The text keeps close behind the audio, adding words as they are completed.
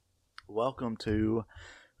Welcome to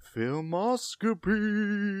Filmoscopy.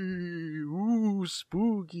 Ooh,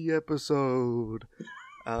 spooky episode.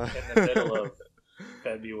 In the middle of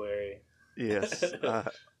February. Yes.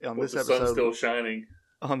 On With this the sun episode, still shining.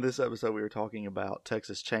 we were talking about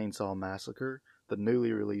Texas Chainsaw Massacre, the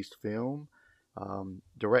newly released film,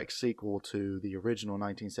 direct sequel to the original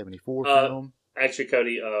 1974 film. Actually,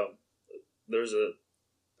 Cody, there's a...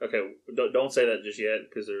 Okay, don't say that just yet,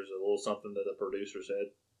 because there's a little something that the producer said.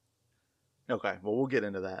 Okay, well, we'll get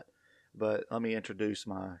into that. But let me introduce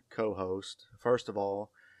my co-host. First of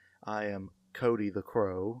all, I am Cody the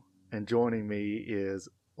Crow, and joining me is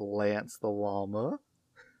Lance the Llama.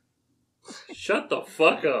 Shut the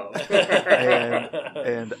fuck up.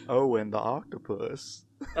 and Owen the Octopus.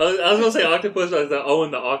 I was going to say octopus, but I was like,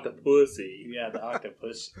 Owen the Octopussy. Yeah, the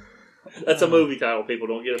octopus. That's a movie title, people.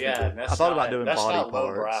 Don't get offended. Yeah, I thought about doing that's body not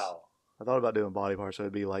parts. lowbrow. I thought about doing body parts, so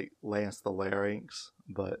it'd be like Lance the Larynx,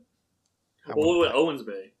 but... What would Owen's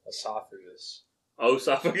be? Esophagus. Oh,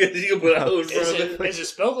 esophagus. You can put Owen for Is it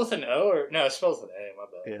spelled with an O or... No, it's spelled with an A,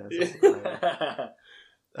 Yeah, my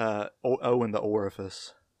bad. Owen the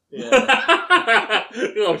Orifice. Yeah.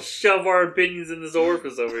 We're going to shove our opinions in this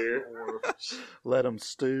orifice over here. Let them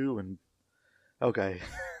stew and... Okay.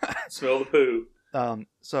 Smell the poo.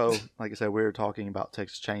 So, like I said, we were talking about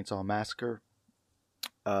Texas Chainsaw Massacre.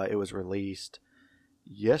 It was released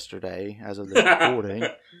yesterday, as of this recording,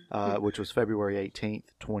 which was February 18th,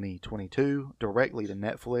 2022, directly to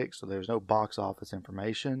Netflix, so there's no box office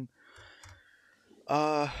information.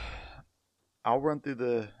 I'll run through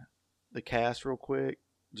the cast real quick,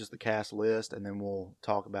 just the cast list, and then we'll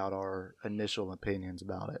talk about our initial opinions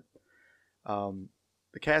about it.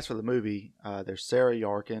 The cast for the movie, there's Sarah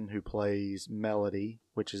Yarkin, who plays Melody,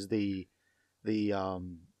 which is there's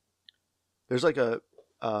like a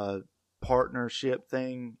partnership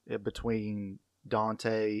thing between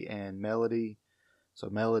Dante and Melody.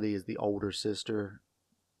 So Melody is the older sister.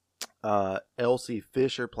 Elsie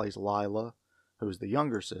Fisher plays Lila, who is the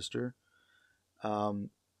younger sister. Mo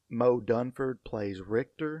Dunford plays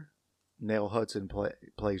Richter. Nell Hudson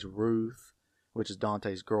plays Ruth, which is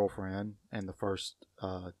Dante's girlfriend and the first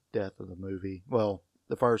death of the movie. Well,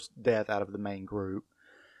 the first death out of the main group.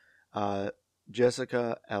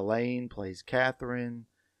 Jessica Elaine plays Catherine.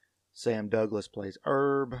 Sam Douglas plays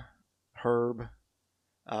Herb.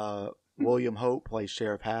 William Hope plays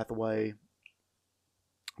Sheriff Hathaway.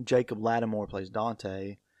 Jacob Lattimore plays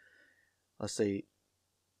Dante. Let's see.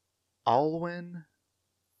 Alwyn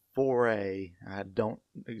Foray, I don't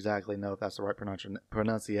exactly know if that's the right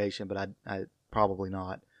pronunciation, but I probably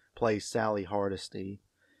not, plays Sally Hardesty.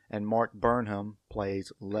 And Mark Burnham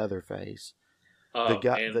plays Leatherface.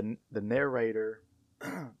 The narrator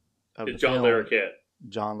of the John film, Larroquette.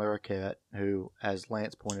 John Larroquette, who, as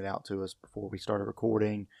Lance pointed out to us before we started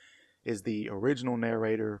recording, is the original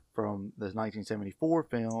narrator from the 1974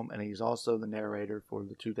 film, and he's also the narrator for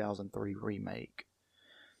the 2003 remake.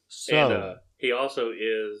 So, And he also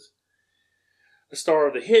is the star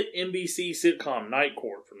of the hit NBC sitcom Night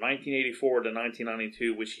Court from 1984 to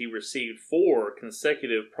 1992, which he received 4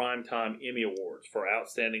 consecutive Primetime Emmy Awards for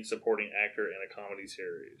Outstanding Supporting Actor in a Comedy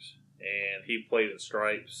Series. And he played in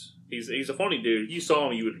Stripes. He's a funny dude. If you saw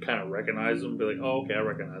him, you would kind of recognize him. Be like, oh, okay, I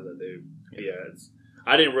recognize that dude. Yeah,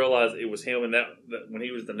 I didn't realize it was him. And that when he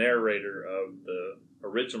was the narrator of the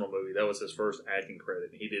original movie, that was his first acting credit.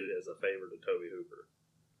 And he did it as a favor to Tobe Hooper.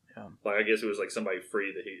 Yeah. Like, I guess it was like somebody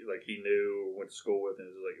free that he knew or went to school with, and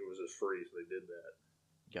it was just free, so they did that.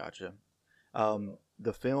 Gotcha.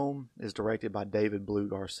 The film is directed by David Blue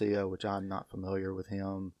Garcia, which I'm not familiar with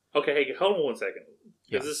him. Okay, hey, hold on one second.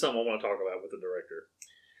 Because this is something I want to talk about with the director.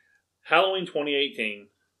 Halloween 2018,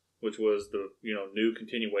 which was the new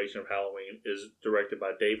continuation of Halloween, is directed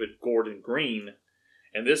by David Gordon Green,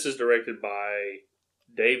 and this is directed by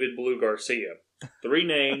David Blue Garcia. 3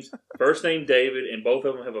 names, first name David, and both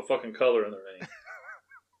of them have a fucking color in their name.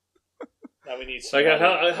 Now we need Like,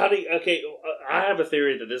 how do you, okay, I have a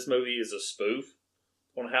theory that this movie is a spoof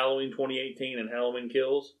on Halloween 2018 and Halloween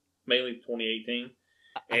Kills, mainly 2018.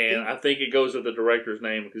 I think it goes with the director's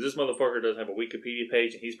name, because this motherfucker doesn't have a Wikipedia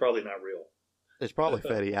page, and he's probably not real. It's probably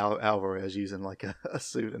Fede Alvarez using like a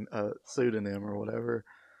pseudonym or whatever.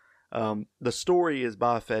 The story is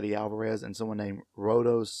by Fede Alvarez and someone named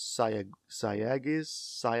Rodo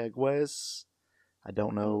Sayagüez. I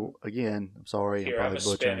don't know. Again, I'm sorry. Here, I'm I'm a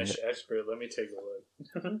probably butchering Spanish it. expert. Let me take a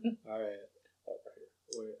look. All right.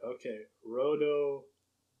 Wait, okay. Rodo,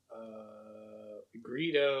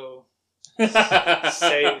 Greedo.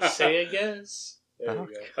 Say again. There we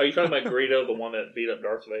go. Are you talking about Greedo, the one that beat up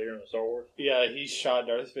Darth Vader in Star Wars? Yeah, he shot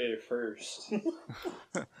Darth Vader first.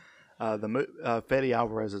 Fede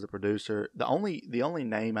Alvarez is a producer. The only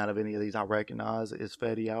name out of any of these I recognize is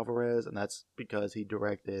Fede Alvarez, and that's because he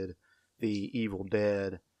directed the Evil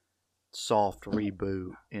Dead soft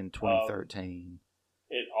reboot in 2013.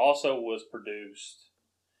 It also was produced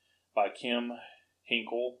by Kim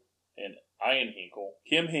Hinkle and Ian Hinkle.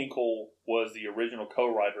 Kim Hinkle was the original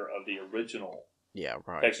co-writer of the original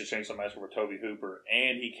Texas Chainsaw Massacre with Tobe Hooper,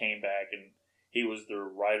 and he came back and he was the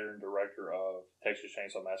writer and director of Texas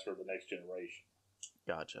Chainsaw Massacre: The Next Generation.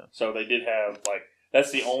 Gotcha. So they did have,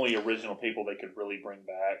 that's the only original people they could really bring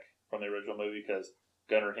back from the original movie, because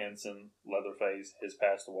Gunnar Henson, Leatherface, has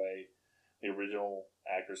passed away. The original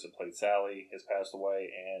actress that played Sally has passed away,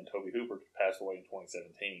 and Tobe Hooper passed away in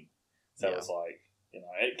 2017. So it's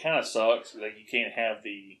it kind of sucks that you can't have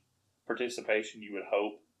the participation you would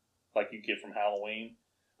hope like you get from Halloween.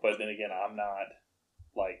 But then again, I'm not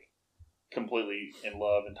completely in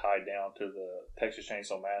love and tied down to the Texas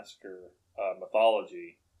Chainsaw Massacre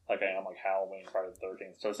mythology like I am Halloween, Friday the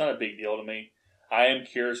 13th. So it's not a big deal to me. I am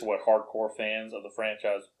curious what hardcore fans of the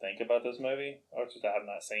franchise think about this movie, which I have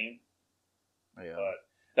not seen. Yeah. But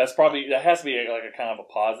that has to be a kind of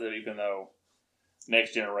a positive, even though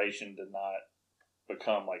Next Generation did not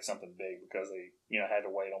become something big because they had to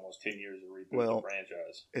wait almost 10 years to reboot the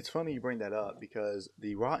franchise. It's funny you bring that up because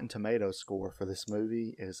the Rotten Tomatoes score for this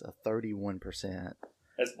movie is a 31%.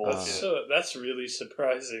 That's bullshit. That's really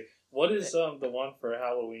surprising. What is the one for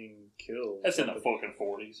Halloween Kills? That's in the fucking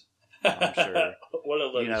 40s. I'm sure. What a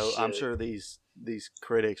load of shit. I'm sure these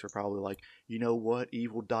critics are probably like, you know what,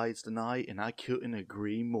 Evil dies tonight, and I couldn't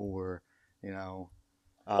agree more.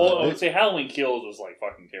 See, Halloween Kills was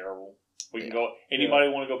fucking terrible. We can go. Anybody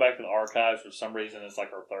want to go back to the archives? For some reason, it's our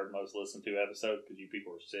third most listened to episode because you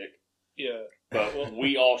people are sick. Yeah, but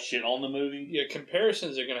we all shit on the movie. Yeah,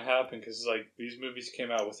 comparisons are going to happen because these movies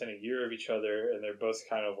came out within a year of each other, and they're both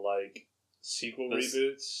kind of sequel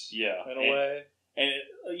reboots. Yeah, in a way. And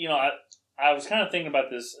I was kind of thinking about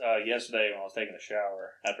this yesterday when I was taking a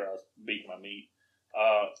shower after I was beating my meat.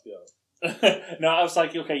 No, I was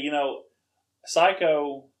like, okay,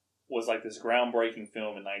 Psycho was this groundbreaking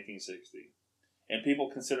film in 1960, and people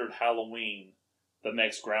considered Halloween the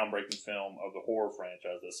next groundbreaking film of the horror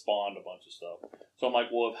franchise that spawned a bunch of stuff. So I'm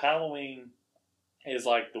like, well, if Halloween is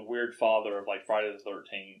the weird father of Friday the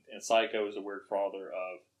 13th, and Psycho is the weird father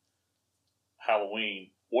of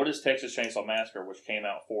Halloween, what is Texas Chainsaw Massacre, which came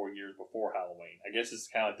out 4 years before Halloween? I guess it's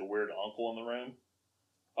kind of the weird uncle in the room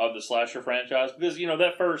of the slasher franchise, because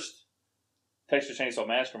that first Texas Chainsaw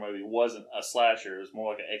Massacre movie wasn't a slasher; it was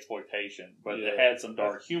more like an exploitation, but it had some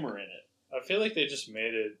dark humor in it. I feel like they just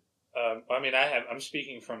made it. I'm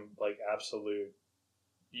speaking from absolute,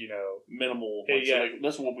 minimal.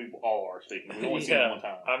 That's what we all are speaking. We only seen it one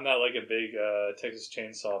time. I'm not a big Texas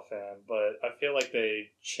Chainsaw fan, but I feel like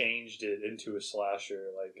they changed it into a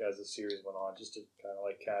slasher as the series went on, just to kind of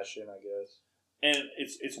cash in, I guess. And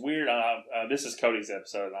it's weird. This is Cody's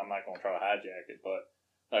episode, and I'm not going to try to hijack it, but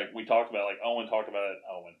we talked about, Owen talked about it.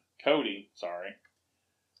 Cody, sorry.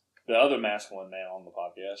 The other masculine man on the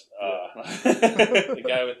podcast. The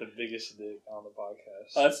guy with the biggest dick on the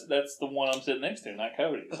podcast. That's the one I'm sitting next to, not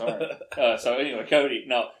Cody. Sorry. So anyway,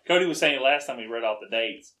 Cody was saying last time we read off the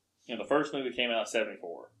dates, the first movie came out in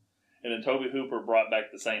 1974. And then Tobe Hooper brought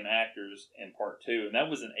back the same actors in part 2, and that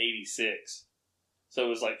was in 1986. So it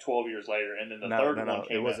was 12 years later, and then the third one came out.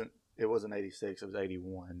 It wasn't 1986, it was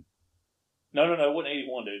 1981. No, it wasn't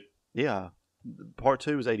 1981, dude. Yeah. Part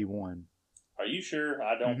 2 was 1981. Are you sure?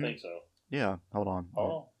 I don't think so. Yeah, hold on.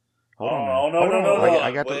 Hold on. No.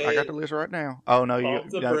 I got the list right now. Oh no,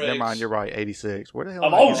 never mind. You're right. 86. Where the hell?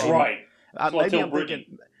 I'm always right.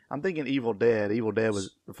 I'm thinking Evil Dead. Evil Dead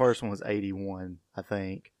was the first one was 81, I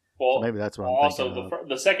think. Well, so maybe that's what I'm thinking. Also,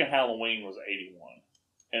 the second Halloween was 81,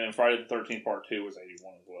 and then Friday the 13th Part 2 was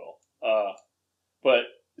 81 as well. But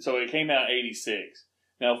so it came out in 86.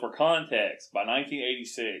 Now, for context, by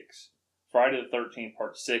 1986, Friday the 13th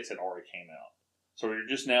Part 6 had already came out. So we're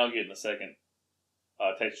just now getting the second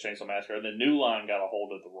Texas Chainsaw Massacre. And then New Line got a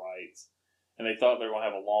hold of the rights. And they thought they were going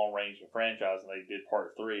to have a long-range franchise. And they did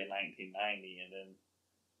Part 3 in 1990. And then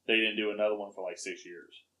they didn't do another one for 6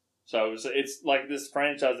 years. So it's this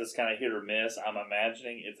franchise that's kind of hit or miss. I'm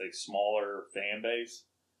imagining it's a smaller fan base.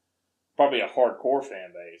 Probably a hardcore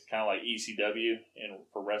fan base. Kind of like ECW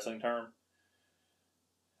for wrestling term.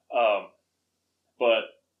 But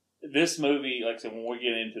this movie, like I said, when we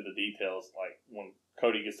get into the details, when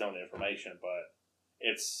Cody gets down the information, but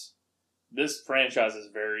this franchise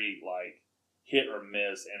is very hit or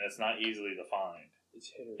miss, and it's not easily defined. It's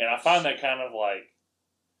hit or miss. And I find that kind of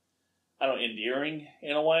endearing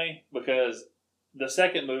in a way, because the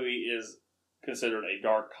second movie is considered a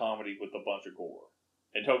dark comedy with a bunch of gore.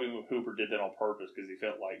 And Tobe Hooper did that on purpose because he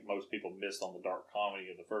felt like most people missed on the dark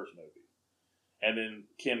comedy of the first movie. And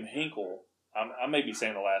then Kim Hinkle, I may be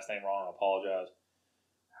saying the last name wrong, I apologize.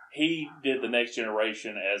 He did The Next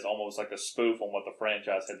Generation as almost like a spoof on what the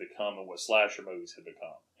franchise had become and what slasher movies had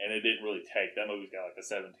become. And it didn't really take. That movie's got like a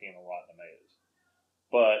 17 on Rotten Tomatoes.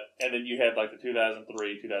 And then you had like the 2003,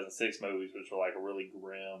 2006 movies, which were like really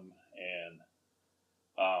grim and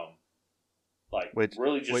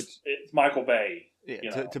it's Michael Bay.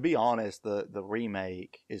 Yeah, to be honest, the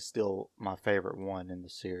remake is still my favorite one in the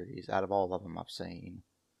series out of all of them I've seen.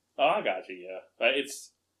 Oh, I got you. Yeah,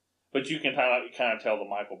 but you can kind of tell the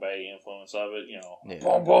Michael Bay influence of it.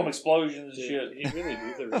 Boom, boom, explosions and shit. He really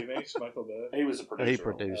did the remakes, Michael Bay. He was a producer. He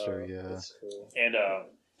producer, yeah. That's cool.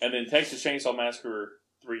 And then Texas Chainsaw Massacre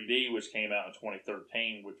 3D, which came out in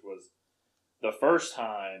 2013, which was the first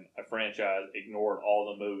time a franchise ignored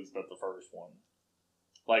all the movies but the first one.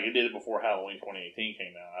 Like, it did it before Halloween 2018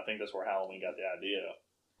 came out. I think that's where Halloween got the idea.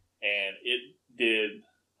 And it did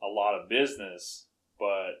a lot of business,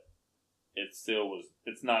 but it still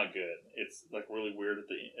it's not good. It's, like, really weird at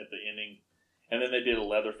the ending. And then they did a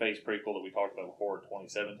Leatherface prequel that we talked about before in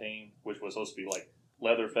 2017, which was supposed to be, like,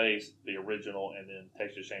 Leatherface, the original, and then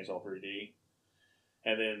Texas Chainsaw 3D.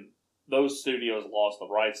 And then those studios lost the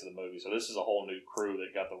rights to the movie, so this is a whole new crew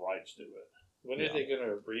that got the rights to it. When are they going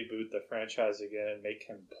to reboot the franchise again and make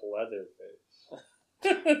him Leatherface?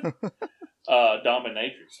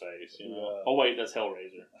 Dominatrix face, you know. Yeah. Oh wait, that's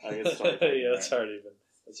Hellraiser. I guess that's already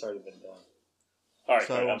been done. All right,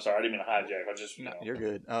 Craig, I'm sorry, I didn't mean to hijack. I just You're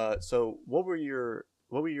good. So what were your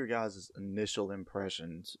guys' initial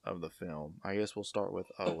impressions of the film? I guess we'll start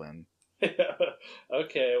with Owen.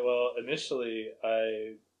 Okay, well, initially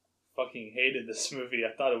I fucking hated this movie.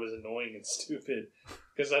 I thought it was annoying and stupid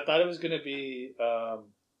because I thought it was going to be.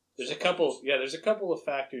 There's a couple of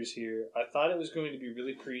factors here. I thought it was going to be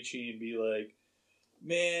really preachy and be like,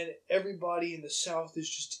 man, everybody in the South is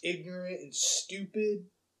just ignorant and stupid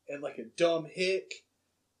and like a dumb hick.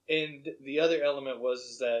 And the other element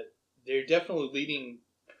is that they're definitely leading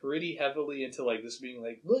pretty heavily into like this being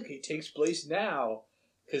like, look, it takes place now.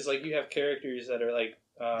 Because like you have characters that are like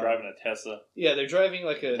driving a Tesla. Yeah, they're driving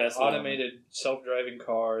like an automated self-driving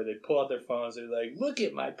car. They pull out their phones. They're like, "Look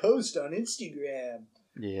at my post on Instagram."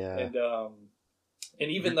 Yeah, and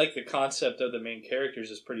even like the concept of the main characters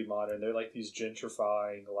is pretty modern. They're like these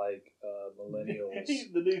gentrifying like millennials.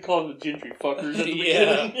 The dude calls them gentry fuckers at the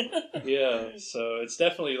beginning. Yeah. So it's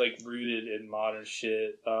definitely like rooted in modern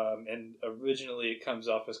shit. And originally it comes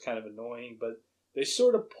off as kind of annoying, but they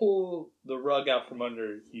sort of pull the rug out from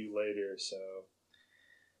under you later, so.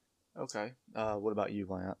 Okay. What about you,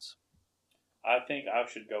 Lance? I think I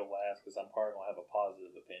should go last because I'm probably going to have a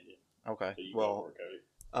positive opinion. Okay. So you go over,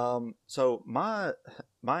 Cody. So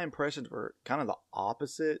my impressions were kind of the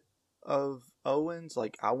opposite of Owen's.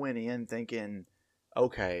 Like, I went in thinking,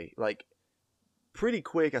 okay, like, pretty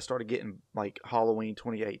quick I started getting, like, Halloween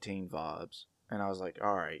 2018 vibes. And I was like,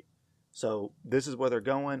 all right. So this is where they're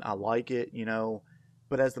going. I like it, you know.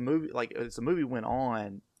 But as the movie went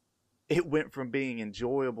on, it went from being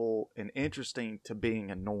enjoyable and interesting to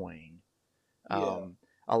being annoying. Yeah.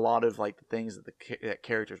 A lot of like the things that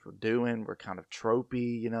characters were doing were kind of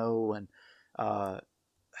tropey, you know, and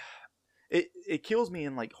it kills me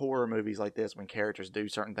in like horror movies like this when characters do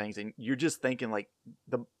certain things and you're just thinking like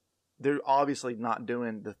they're obviously not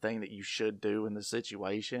doing the thing that you should do in the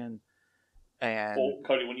situation. And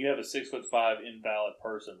Cody, when you have a 6'5" invalid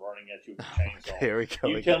person running at you with a chainsaw, here we go.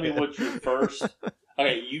 You tell me what your first.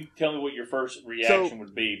 Okay, you tell me what your first reaction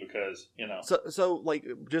would be because you know. So like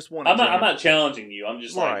just one. I'm not challenging you. I'm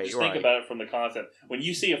just like think right. about it from the concept. When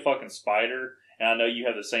you see a fucking spider, and I know you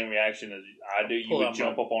have the same reaction as I do, you would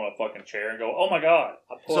jump up on a fucking chair and go, "Oh my god!"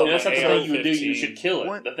 So that's not the thing you would do. You should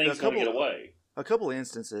kill it. The thing's going to get away. A couple of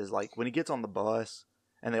instances, like when he gets on the bus.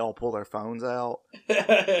 And they all pull their phones out.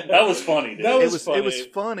 That was funny, dude. It was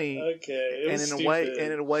funny. Okay.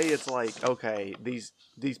 In a way, it's like, okay, these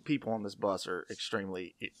people on this bus are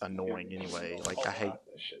extremely annoying anyway. Like I hate.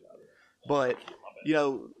 But you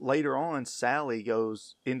know, later on, Sally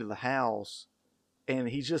goes into the house, and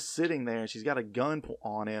he's just sitting there, and she's got a gun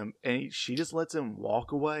on him, and she just lets him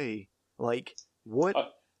walk away. Like what?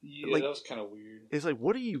 Yeah, that was kind of weird. It's like,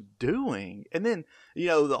 what are you doing? And then, you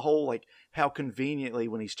know, the whole, like, how conveniently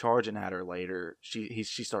when he's charging at her later, she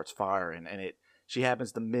starts firing, and she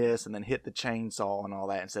happens to miss and then hit the chainsaw and all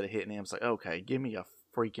that instead of hitting him. It's like, okay, give me a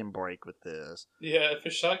freaking break with this. Yeah, if a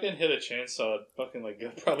shotgun hit a chainsaw, it'd fucking, like, go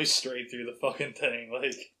probably straight through the fucking thing.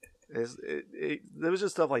 Like, there was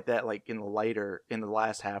just stuff like that, like, in the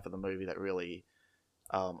last half of the movie that really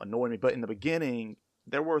annoyed me. But in the beginning,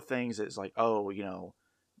 there were things that's like, oh, you know,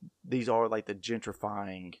 these are like the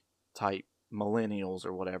gentrifying type millennials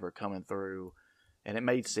or whatever coming through. And it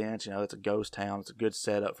made sense, you know, it's a ghost town. It's a good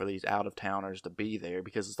setup for these out-of-towners to be there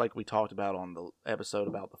because it's like we talked about on the episode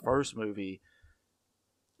about the first movie.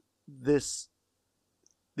 These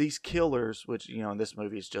killers, which, you know, in this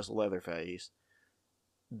movie is just Leatherface,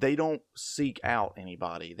 they don't seek out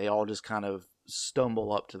anybody. They all just kind of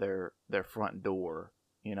stumble up to their front door,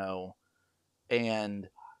 you know. And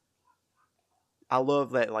I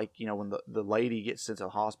love that, like, you know, when the lady gets sent to the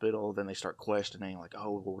hospital, then they start questioning, like,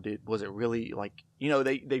 oh, well, was it really, like, you know,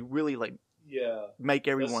 they really, like, make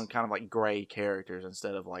everyone kind of like gray characters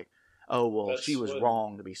instead of like, oh, well, she was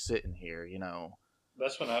wrong to be sitting here, you know.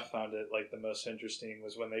 That's when I found it, like, the most interesting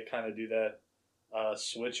was when they kind of do that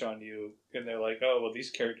switch on you, and they're like, oh, well, these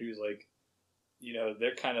characters, like, you know,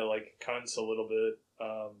 they're kind of like cunts a little bit.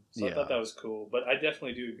 So I thought that was cool. But I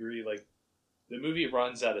definitely do agree, like, the movie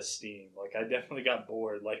runs out of steam. Like, I definitely got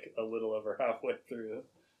bored, like, a little over halfway through.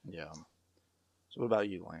 Yeah. So what about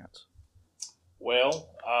you, Lance? Well,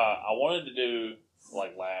 I wanted to do,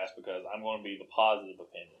 like, last because I'm going to be the positive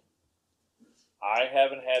opinion. I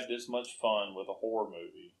haven't had this much fun with a horror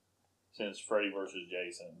movie since Freddy vs.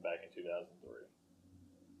 Jason back in 2003.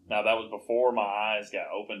 Now, that was before my eyes got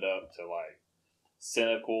opened up to, like,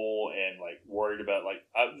 cynical and, like, worried about, like,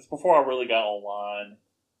 it's before I really got online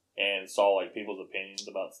and saw, like, people's opinions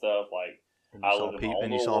about stuff. Like,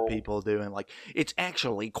 and you saw people doing, like, it's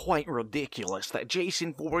actually quite ridiculous that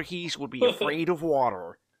Jason Voorhees would be afraid of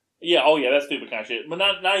water. Yeah, oh yeah, that's stupid kind of shit. But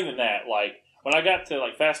not even that. Like, when I got to,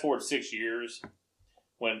 like, fast forward 6 years,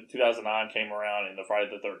 when 2009 came around and the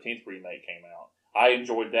Friday the 13th remake came out, I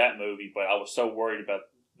enjoyed that movie, but I was so worried about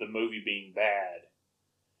the movie being bad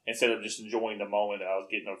instead of just enjoying the moment that I was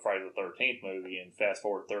getting a Friday the 13th movie, and fast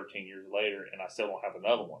forward 13 years later, and I still don't have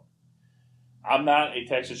another one. I'm not a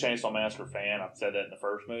Texas Chainsaw Massacre fan. I've said that in the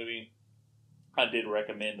first movie. I did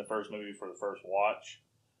recommend the first movie for the first watch.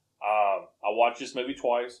 I watched this movie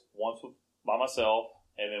twice, once by myself,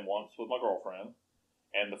 and then once with my girlfriend.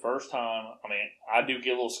 And the first time, I mean, I do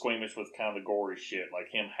get a little squeamish with kind of the gory shit, like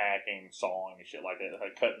him hacking, sawing, and shit like that,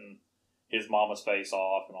 like cutting his mama's face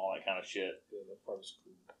off and all that kind of shit. Yeah, that part was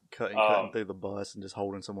cool. Cutting through the bus and just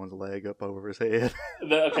holding someone's leg up over his head.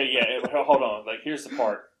 Okay, yeah, hold on. Like, here's the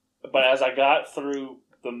part. But as I got through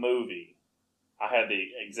the movie, I had the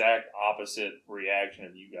exact opposite reaction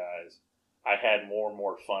of you guys. I had more and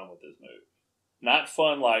more fun with this movie. Not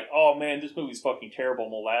fun like, oh man, this movie's fucking terrible,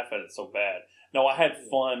 I'm gonna laugh at it so bad. No, I had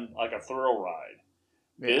fun, like a thrill ride.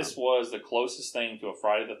 Yeah. This was the closest thing to a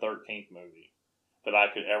Friday the 13th movie that I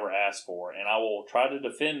could ever ask for, and I will try to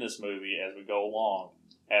defend this movie as we go along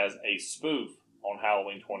as a spoof on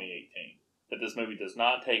Halloween 2018. That this movie does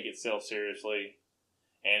not take itself seriously,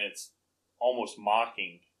 and it's almost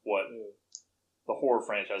mocking what the horror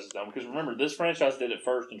franchise has done. Because remember, this franchise did it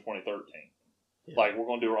first in 2013. Yeah. Like, we're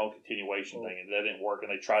going to do our own continuation thing, and that didn't work,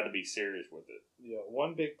 and they tried to be serious with it. Yeah,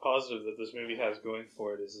 one big positive that this movie has going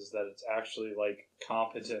for it is that it's actually, like,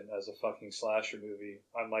 competent as a fucking slasher movie,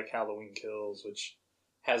 unlike Halloween Kills, which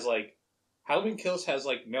has, like... Halloween Kills has,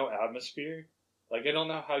 like, no atmosphere. Like, I don't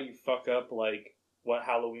know how you fuck up, like, what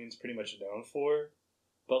Halloween's pretty much known for,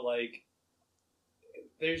 but, like,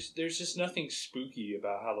 there's just nothing spooky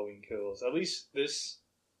about Halloween Kills. At least this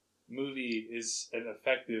movie is an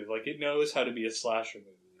effective, like, it knows how to be a slasher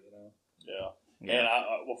movie, you know? Yeah. And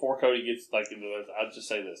before Cody gets, like, into this, I'll just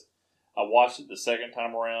say this. I watched it the second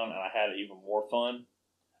time around, and I had even more fun.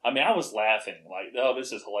 I mean, I was laughing, like, oh,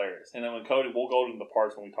 this is hilarious. And then when Cody, we'll go into the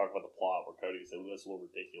parts when we talk about the plot, where Cody said, well, that's a little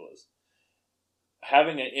ridiculous.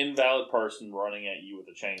 Having an invalid person running at you with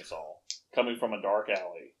a chainsaw, coming from a dark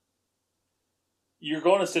alley, you're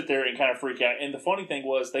going to sit there and kind of freak out. And the funny thing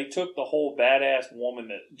was, they took the whole badass woman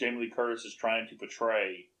that Jamie Lee Curtis is trying to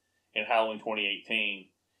portray in Halloween 2018,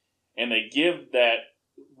 and they give that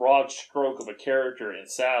broad stroke of a character in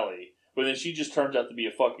Sally, but then she just turns out to be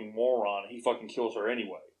a fucking moron, and he fucking kills her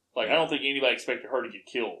anyway. Like, I don't think anybody expected her to get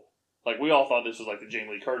killed. Like, we all thought this was like the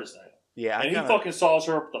Jamie Lee Curtis thing. Yeah, and he fucking saws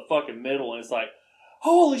her up the fucking middle, and it's like,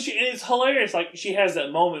 holy shit, and it's hilarious. Like, she has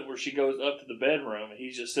that moment where she goes up to the bedroom, and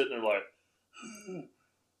he's just sitting there like,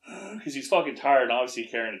 because he's fucking tired, and obviously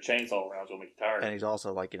carrying a chainsaw around is going to make you tired. And he's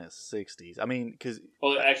also, like, in his 60s. I mean, because...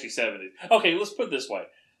 Well, actually 70s. Okay, let's put it this way.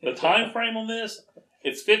 The time frame on this,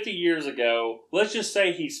 it's 50 years ago. Let's just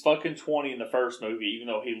say he's fucking 20 in the first movie, even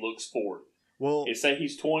though he looks 40. Well, say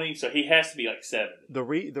he's 20, so he has to be like 70.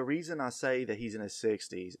 The reason I say that he's in his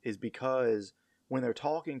 60s is because when they're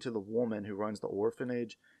talking to the woman who runs the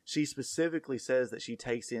orphanage, she specifically says that she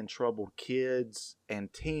takes in troubled kids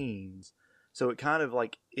and teens So it kind of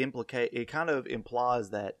like implies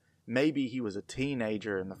that maybe he was a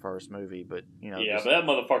teenager in the first movie, but Yeah, but that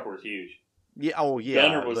motherfucker was huge. Yeah, oh yeah.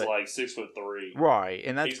 Gunner was like 6'3". Right,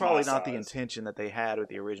 and that's He's probably my not the size. intention that they had with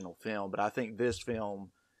the original film. But I think this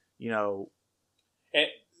film, And,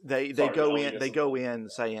 they sorry, go I'll in get they some- go in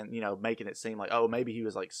saying making it seem like, oh, maybe he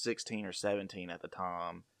was like 16 or 17 at the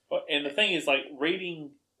time. and the thing is, like,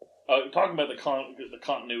 reading, talking about the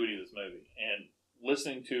continuity of this movie, and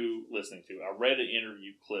listening to, I read an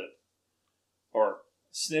interview clip or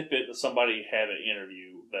snippet that somebody had an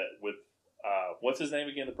interview with what's his name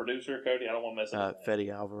again? The producer, Cody. I don't want to mess up. Fede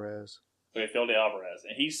Alvarez. Okay, Fede Alvarez,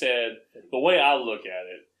 and he said the way I look at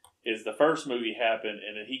it is the first movie happened,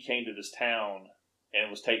 and then he came to this town and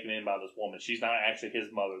was taken in by this woman. She's not actually his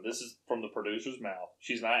mother. This is from the producer's mouth.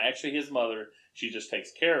 She's not actually his mother. She just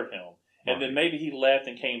takes care of him. And then maybe he left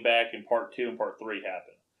and came back, and part 2 and part 3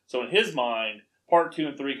 happened. So in his mind, part 2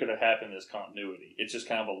 and 3 could have happened as continuity. It's just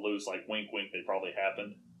kind of a loose, like, wink, wink, they probably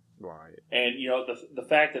happened. Right. And, the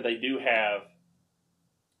fact that they do have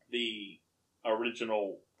the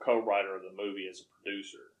original co-writer of the movie as a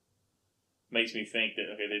producer makes me think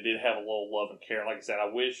that, okay, they did have a little love and care. Like I said,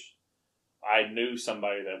 I wish I knew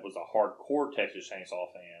somebody that was a hardcore Texas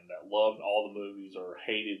Chainsaw fan that loved all the movies or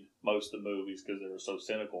hated most of the movies because they were so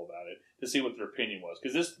cynical about it, to see what their opinion was.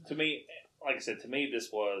 Because this, to me, like I said, to me, this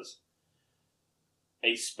was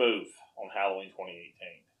a spoof on Halloween 2018.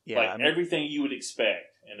 Yeah, everything you would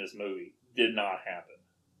expect in this movie did not happen.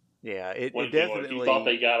 Yeah, it If definitely. you thought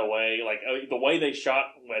they got away, like the way they shot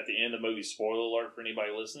at the end of the movie. Spoiler alert for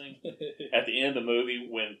anybody listening. At the end of the movie,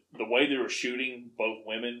 when the way they were shooting both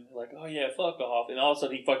women, like, oh yeah, fuck off, and all of a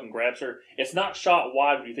sudden he fucking grabs her. It's not shot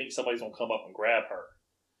wide when you think somebody's gonna come up and grab her.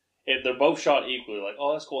 They're both shot equally, like,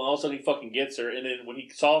 oh, that's cool. And all of a sudden he fucking gets her, and then when he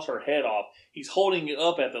saws her head off, he's holding it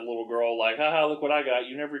up at the little girl, like, haha, look what I got.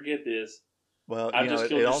 You never get this. Well, I just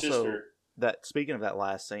killed your sister. That speaking of that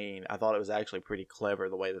last scene, I thought it was actually pretty clever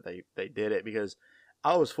the way that they did it, because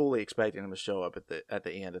I was fully expecting him to show up at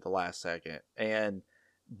the end at the last second,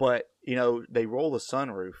 but they roll the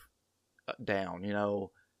sunroof down,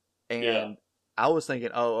 and Yeah. I was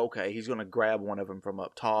thinking, oh, okay, he's gonna grab one of them from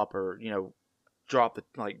up top, or drop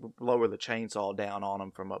lower the chainsaw down on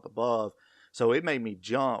him from up above. So it made me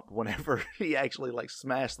jump whenever he actually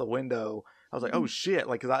smashed the window. I was like, oh shit,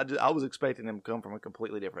 because I was expecting him to come from a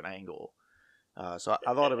completely different angle. So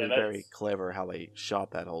I thought it was very clever how they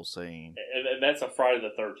shot that whole scene. And that's a Friday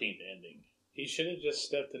the 13th ending. He should have just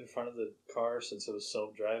stepped in front of the car since it was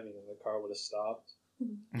self-driving, and the car would have stopped.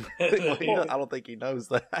 I don't think he knows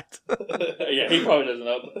that. Yeah, he probably doesn't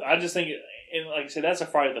know. I just think, and like I said, that's a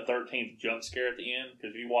Friday the 13th jump scare at the end,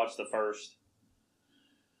 because if you watch the first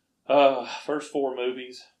 4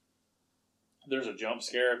 movies, there's a jump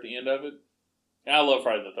scare at the end of it. And I love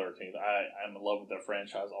Friday the 13th. I'm in love with that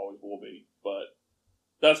franchise, always will be. But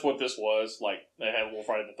that's what this was. Like, they had a little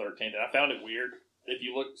Friday the 13th, and I found it weird. If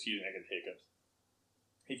you look, excuse me, I get hiccups.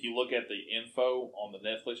 If you look at the info on the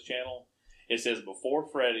Netflix channel, it says before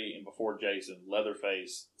Freddy and before Jason,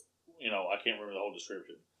 Leatherface, I can't remember the whole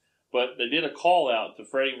description. But they did a call out to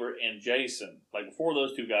Freddy and Jason. Like, before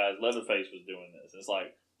those two guys, Leatherface was doing this. It's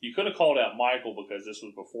like, you could have called out Michael because this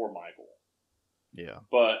was before Michael. Yeah.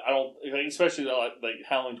 But I don't, especially like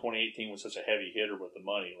Halloween 2018 was such a heavy hitter with the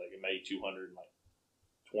money. Like, it made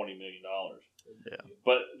 $220 million. Yeah.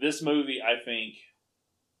 But this movie, I think,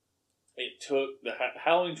 it took the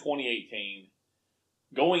Halloween 2018,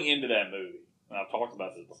 going into that movie, and I've talked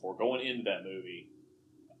about this before, going into that movie,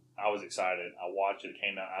 I was excited. I watched it. It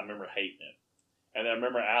came out. I remember hating it. And then I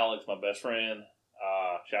remember Alex, my best friend,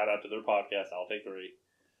 shout out to their podcast, I'll Take 3,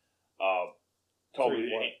 told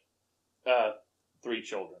me 3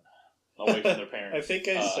 children away from their parents. I think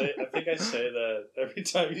I say that every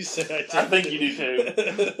time you say I. I think you do too.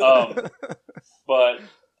 But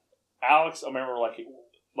Alex, I remember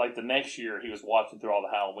like the next year he was watching through all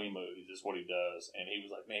the Halloween movies. Is what he does, and he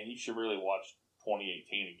was like, "Man, you should really watch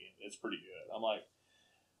 2018 again. It's pretty good." I'm like,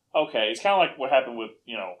 "Okay." It's kind of like what happened with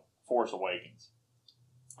Force Awakens.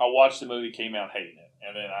 I watched the movie, came out hating it.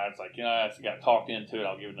 And then I was like, I got talked into it.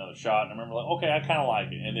 I'll give it another shot. And I remember, okay, I kind of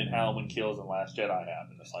like it. And then Halloween Kills and Last Jedi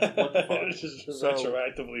happened. It's like, what the fuck? It just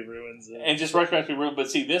retroactively ruins it. And just retroactively ruined. But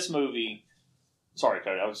see, this movie. Sorry,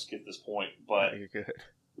 Cody, I was just get this point. But you're good.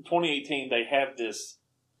 2018, they have this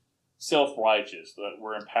self-righteous that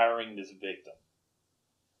we're empowering this victim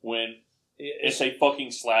when it's a fucking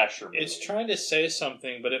slasher movie. It's trying to say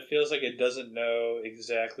something, but it feels like it doesn't know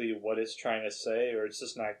exactly what it's trying to say, or it's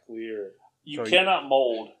just not clear. You cannot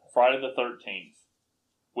mold Friday the 13th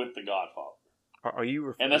with The Godfather. Are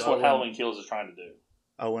you? And that's what Halloween Kills is trying to do.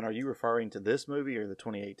 Oh, and are you referring to this movie or the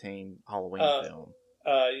 2018 Halloween film?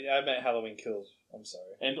 I meant Halloween Kills. I'm sorry.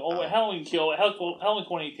 And Halloween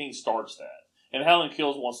 2018 starts that. And Halloween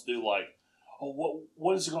Kills wants to do like, oh,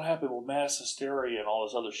 what is going to happen with mass hysteria and all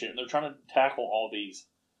this other shit? And they're trying to tackle all these,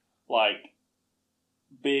 like,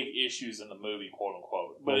 big issues in the movie, quote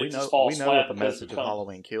unquote. But well, it just falls flat what the because message of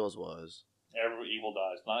Halloween Kills was. Every evil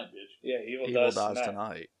dies tonight, bitch. Yeah, evil dies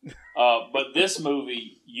tonight. But this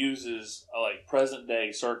movie uses like present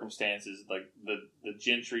day circumstances, like the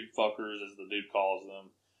gentry fuckers, as the dude calls them,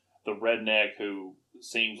 the redneck who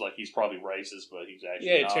seems like he's probably racist, but he's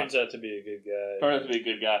actually not. Turns out to be a good guy. Turns out to be a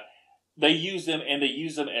good guy. They use them, and they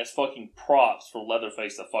use them as fucking props for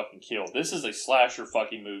Leatherface to fucking kill. This is a slasher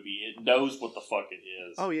fucking movie. It knows what the fuck it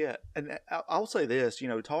is. Oh yeah, and I'll say this,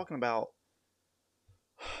 talking about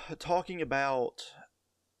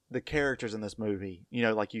the characters in this movie,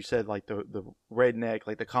 like you said, like the redneck,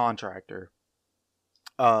 like the contractor,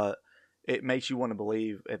 it makes you want to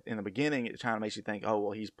believe in the beginning. It kind of makes you think, oh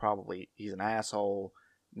well, he's an asshole,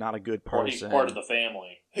 not a good person. Or he's part of the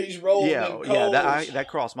family. He's rolling in coals. Yeah, that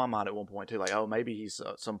crossed my mind at one point too. Like, oh, maybe he's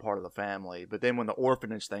some part of the family. But then when the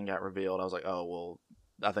orphanage thing got revealed, I was like, oh well,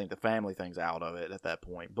 I think the family thing's out of it at that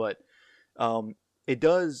point. But it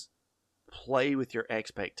does play with your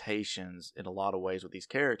expectations in a lot of ways with these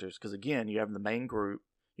characters, because again, you have the main group.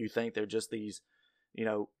 You think they're just these,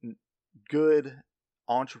 good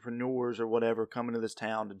entrepreneurs or whatever coming to this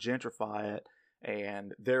town to gentrify it,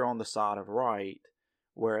 and they're on the side of right,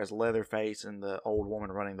 whereas Leatherface and the old woman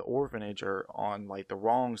running the orphanage are on like the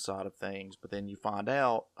wrong side of things. But then you find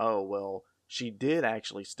out, oh well, she did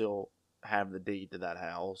actually still have the deed to that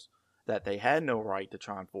house, that they had no right to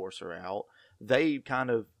try and force her out. They kind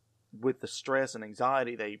of, with the stress and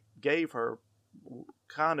anxiety they gave her,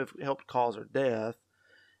 kind of helped cause her death.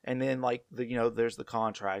 And then like there's the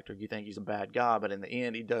contractor. You think he's a bad guy, but in the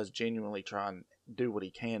end he does genuinely try and do what he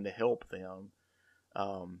can to help them.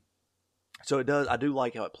 So it does. I do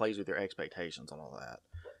like how it plays with your expectations and all that.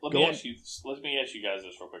 Let me ask you guys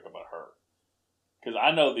this real quick about her, because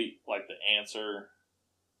I know the answer.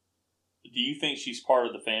 Do you think she's part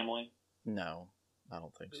of the family? No, I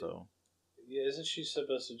don't think so. Yeah, isn't she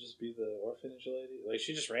supposed to just be the orphanage lady? Like,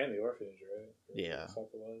 she just ran the orphanage, right? Yeah. What the fuck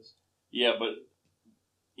it was? Yeah, but,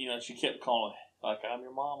 she kept calling, like, I'm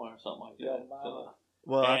your mama or something like that. Mama.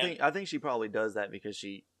 Well, I think she probably does that because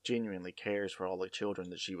she genuinely cares for all the children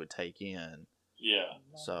that she would take in. Yeah.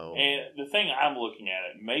 So. And the thing I'm looking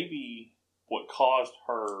at, maybe what caused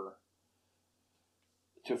her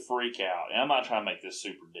to freak out, and I'm not trying to make this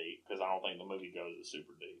super deep because I don't think the movie goes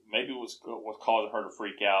super deep. Maybe what caused her to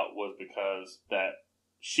freak out was because that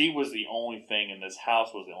she was the only thing in this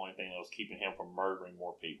house, was the only thing that was keeping him from murdering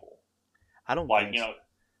more people. I don't think so.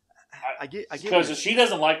 I get because she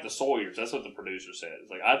doesn't like the Sawyers. That's what the producer said.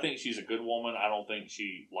 It's like, I think she's a good woman. I don't think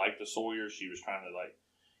she liked the Sawyers. She was trying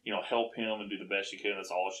to help him and do the best she could.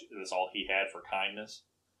 That's all he had for kindness.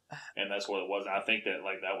 And that's what it was. And I think that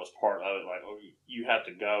that was part of it. Like, oh, you have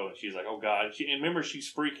to go. And she's like, oh God. And remember,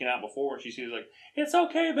 she's freaking out before, and she's like, it's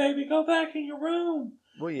okay, baby, go back in your room.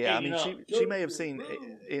 Well, yeah. She may have seen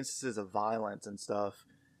instances of violence and stuff.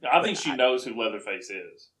 I think she knows who Leatherface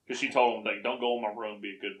is, because she told him, like, don't go in my room,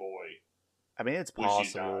 be a good boy. I mean, it's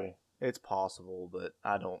possible. It's possible, but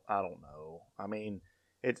I don't know. I mean,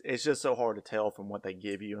 it's just so hard to tell from what they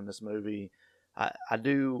give you in this movie. I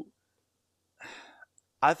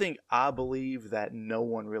believe that no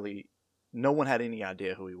one had any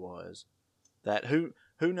idea who he was. That who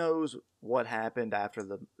knows what happened after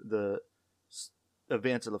the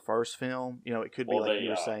events of the first film. It could be you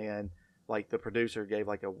were saying, like the producer gave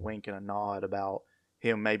like a wink and a nod about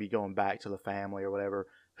him maybe going back to the family or whatever.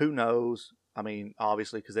 Who knows? I mean,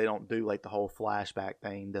 obviously, because they don't do like the whole flashback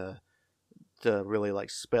thing to really like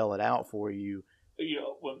spell it out for you.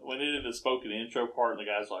 When they did the spoken intro part, and the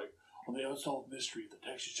guy's like, on the unsolved mystery of the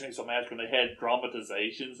Texas Chainsaw Massacre, and they had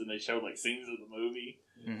dramatizations and they showed like scenes of the movie.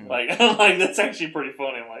 Mm-hmm. Like that's actually pretty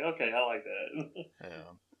funny. I'm like, okay, I like that.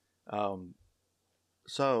 Yeah.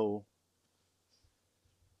 So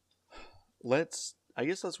let's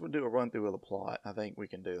do a run through of the plot. I think we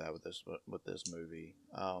can do that with this movie.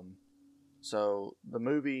 So the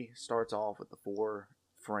movie starts off with the four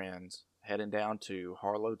friends heading down to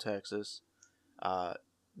Harlow, Texas.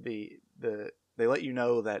 They let you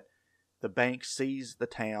know that the bank seized the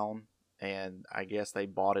town, and I guess they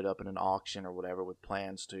bought it up in an auction or whatever with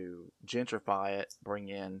plans to gentrify it, bring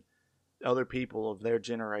in other people of their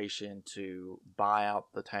generation to buy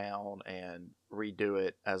out the town and redo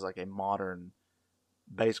it as like a modern,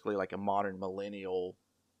 basically like a modern millennial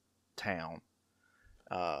town.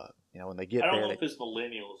 when they get I don't there, know if it's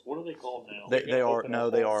millennials. What are they called now? they are open up no,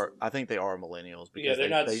 they holes are. and- I think they are millennials because Yeah, they're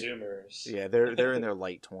not they Zoomers. yeah, they're in their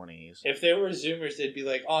late 20s. If they were Zoomers, they'd be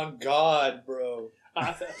like, "On God, bro."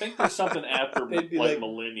 I think there's something after They'd be like like-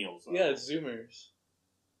 millennials. Though. Yeah, it's Zoomers.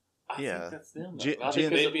 I Yeah. think that's them. Gen- I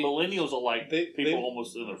think Gen- because millennials are like they- people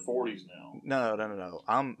almost in their 40s now. No.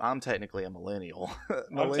 I'm technically a millennial.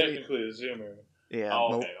 I'm technically a Zoomer. Yeah.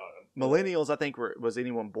 Oh, okay. Millennials, I think, was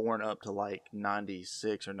anyone born up to like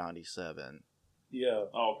 96 or 97. Yeah.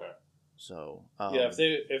 Oh, okay. So Yeah,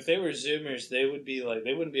 if they were Zoomers, they would be like,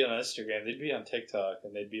 they wouldn't be on Instagram. They'd be on TikTok,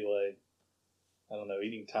 and they'd be like, I don't know,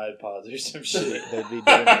 eating Tide Pods or some shit. they'd be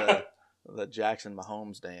doing the Jackson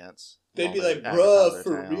Mahomes dance. They'd while be they like, advertise bruh, their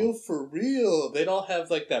for town. real, for real. They'd all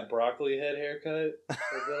have like that broccoli head haircut like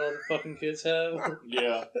that all the fucking kids have.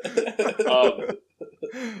 Yeah.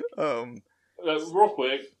 Real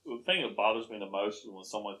quick, the thing that bothers me the most is when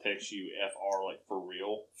someone texts you FR like for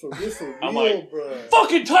real. For real, I'm like, bro.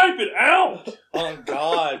 Fucking type it out! On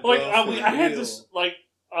God, bro. Like, for I had real. this, like,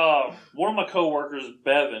 one of my coworkers,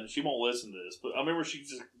 Bevan, she won't listen to this, but I remember she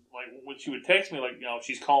just, like, when she would text me, like,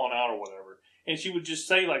 she's calling out or whatever, and she would just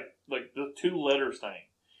say, like the 2 letters thing.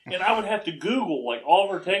 And I would have to Google, like, all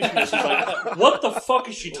of her text messages, like, what the fuck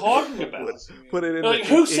is she talking about? Put it in Like, the,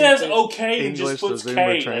 who says okay and English just puts to Zoomer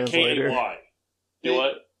K, like translator. K-A-Y? Do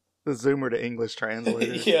what? the Zoomer to English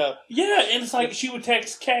translator. Yeah. Yeah, and it's like she would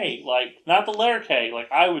text K, like, not the letter K, like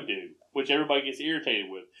I would do, which everybody gets irritated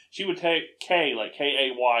with. She would take K, like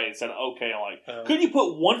K-A-Y, instead of OK. I'm like, couldn't you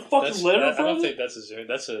put one fucking letter in I front don't of think it? that's a Zoom.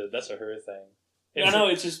 That's a her thing. I know,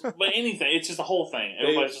 it's just, but anything, it's just the whole thing.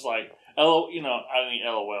 Everybody's just like, LOL, I mean,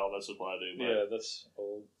 LOL, that's what I do. But. Yeah, that's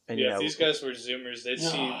old. And, yeah, you if know, these guys were Zoomers,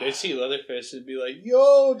 they'd see Leatherface and be like,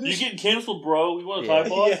 "Yo, You this." getting canceled, bro? You want to Yeah.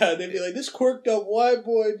 type on? Yeah, they'd be like, "This quirked up white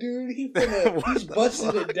boy, dude. He's What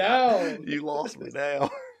busting the it down. You lost me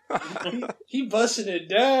now. He busting it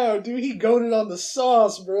down, dude. He goaded on the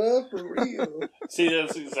sauce, bro, for real." See,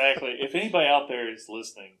 that's exactly. If anybody out there is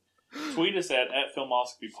listening, tweet us at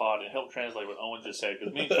FilmosophyPod and help translate what Owen just said,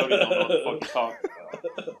 because me and Cody don't know what the fuck he's talking about.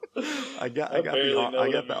 I got barely know what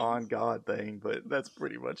it the means. on God thing, but that's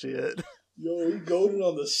pretty much it. Yo, he goaded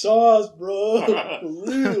on the sauce, bro, for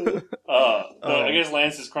real. I guess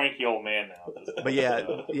Lance is cranky old man now. But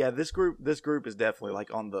yeah, this group is definitely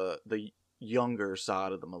like on the younger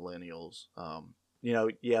side of the millennials.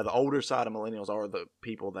 The older side of millennials are the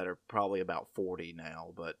people that are probably about 40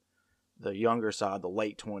 now, but the younger side, the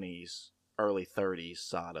late 20s, early 30s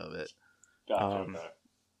side of it. Gotcha, Um, okay.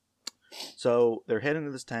 So they're heading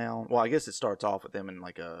to this town. Well, I guess it starts off with them in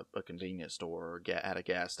like a convenience store or at a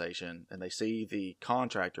gas station, and they see the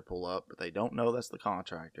contractor pull up, but they don't know that's the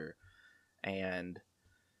contractor. And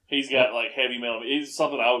He's got like heavy metal. It's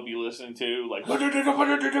something I would be listening to, like. what And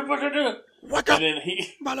then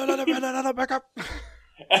he. back up.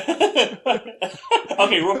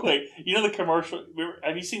 Okay, real quick. You know the commercial?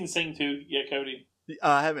 Have you seen the Sing 2 yet, Cody?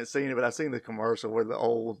 I haven't seen it, but I've seen the commercial where the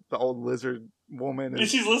old lizard woman And is.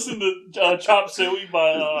 she's listening to Chop Suey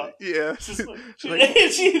by. Yeah. She's like, like,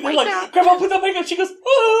 they're like, Grandma, put that makeup. She goes,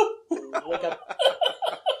 ah! Wake up,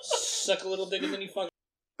 suck a little dick, and then you fuck.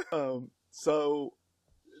 So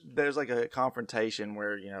there's like a confrontation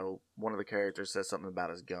where one of the characters says something about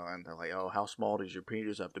his gun. They're like, "Oh, how small does your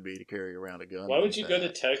penis have to be to carry around a gun?" Why like would you go to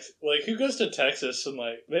that?" Texas? Like, who goes to Texas and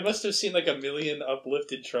like they must have seen like a million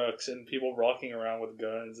uplifted trucks and people walking around with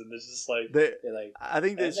guns, and there's just like They- they're like, I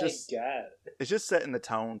think "Oh that's my just God." it's just setting the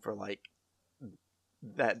tone for like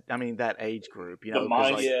that. I mean, that age group. The 'cause,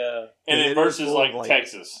 mind- like, Yeah, And It then is versus full of, like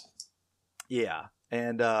Texas. yeah,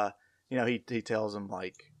 and he tells him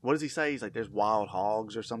like, what does he say? He's like, "There's wild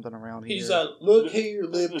hogs or something around here." he's like, "Look here,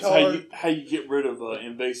 That's libtard." how you get rid of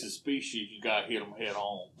invasive species. You gotta hit them head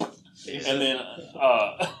on. He's And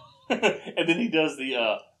like- then, and then he does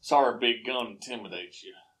the sorry, big gun intimidates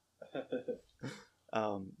you.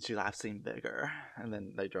 She's like, "I've seen bigger," and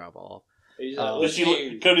then they drive off. he's like, Did "Look she,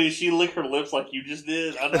 here." Cody, did she lick her lips like you just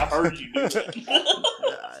did? I heard you do that.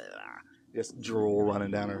 Just drool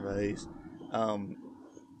running down her face.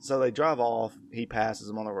 So they drive off. He passes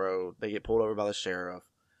them on the road. They get pulled over by the sheriff.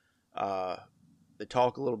 They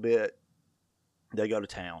talk a little bit. They go to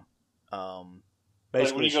town. Like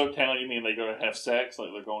Basically, when you go to town, you mean they go to have sex? Like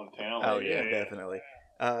they're going to town? oh Like, yeah, definitely.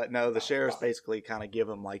 No, the sheriffs basically kind of give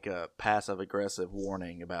them like a passive aggressive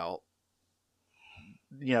warning about,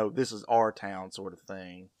 this is our town sort of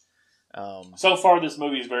thing. So far, this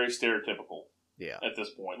movie is very stereotypical. Yeah. At this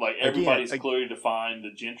point, like everybody's Again, clearly defined: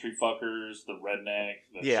 the gentry fuckers, the redneck.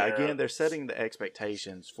 The Yeah, sheriff. again, they're setting the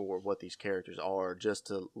expectations for what these characters are just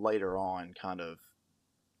to later on kind of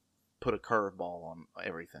put a curveball on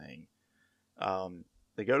everything.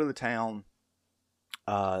 they go to the town.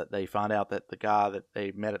 They find out that the guy that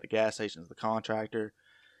they met at the gas station is the contractor.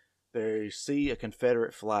 They see a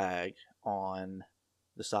Confederate flag on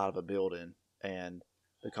the side of a building, and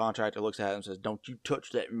the contractor looks at him and says, "Don't you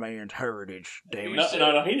touch that man's heritage, damn it."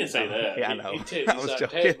 No, he didn't say that. Yeah, I know. He's I was like,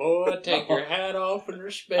 joking. "Hey, boy, take your hat off and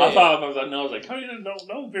respect." I was like, Cody,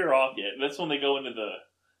 don't veer off yet. And that's when they go into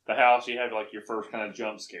the house. You have like your first kind of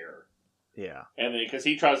jump scare. Yeah. And then, because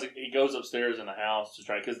he goes upstairs in the house to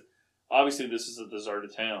try, because obviously this is a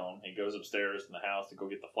deserted town. He goes upstairs in the house to go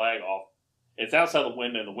get the flag off. It's outside the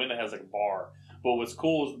window, and the window has like a bar. But what's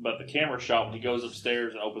cool is about the camera shot, when he goes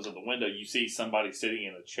upstairs and opens up the window, you see somebody sitting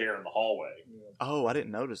in a chair in the hallway. Oh, I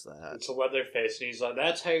didn't notice that. It's a Leatherface, and he's like,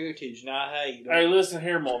 "That's heritage, not hate." Hey, listen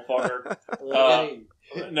here, motherfucker.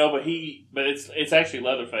 No, but it's actually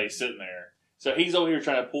Leatherface sitting there. So he's over here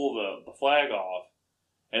trying to pull the flag off,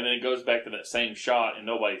 and then it goes back to that same shot, and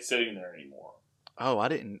nobody's sitting there anymore. Oh,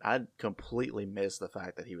 I completely missed the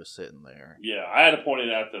fact that he was sitting there. Yeah, I had to point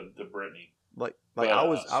it out to Brittany. Like But,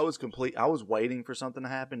 I was waiting for something to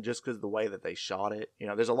happen just because the way that they shot it. You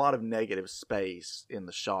know, there's a lot of negative space in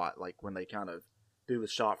the shot, like when they kind of do the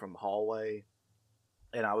shot from the hallway.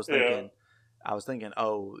 And I was thinking,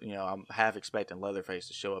 oh, you know, I'm half expecting Leatherface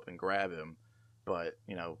to show up and grab him, but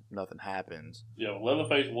you know, nothing happens. Yeah,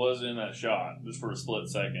 Leatherface was in that shot just for a split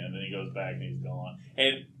second, and then he goes back and he's gone.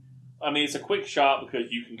 And I mean, it's a quick shot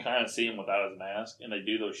because you can kind of see him without his mask, and they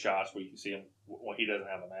do those shots where you can see him when he doesn't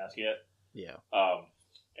have a mask yet. Yeah.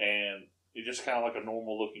 And he's just kind of like a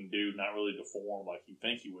normal looking dude, not really deformed like you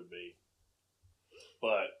think he would be.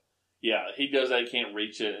 But yeah, he does that, he can't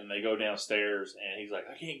reach it, and they go downstairs, and he's like,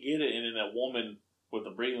 "I can't get it." And then that woman with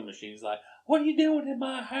the breathing machine is like, "What are you doing in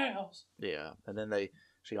my house?" Yeah, and then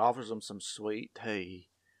she offers him some sweet tea.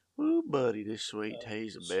 Ooh, buddy, this sweet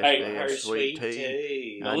tea's the best damn sweet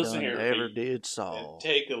tea Now I listen done here, ever Pete. did saw.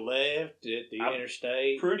 Take a left at the I'm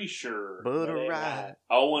interstate. Pretty sure But a right.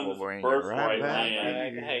 Owen's We'll bring you birthright right back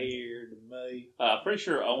land. Back here to me. Pretty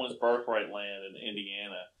sure Owen's birthright land in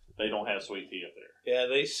Indiana, they don't have sweet tea up there. Yeah,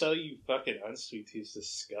 they sell you fucking unsweet tea. It's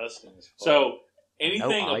disgusting as fuck. So anything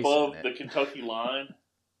No ice above in it. the Kentucky line,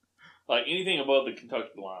 like anything above the Kentucky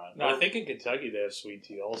line. No, I think in Kentucky they have sweet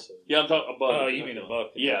tea also. Yeah, I'm talking above. Oh, the you Kentucky mean line.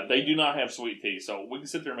 above? Yeah, they do not have sweet tea. So we can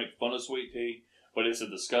sit there and make fun of sweet tea, but it's a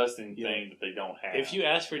disgusting Yeah. thing that they don't have. If you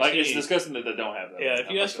ask for like, tea, it's disgusting that they don't have that. yeah, if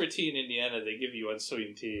you ask for tea in Indiana, they give you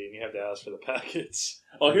unsweetened tea, and you have to ask for the packets.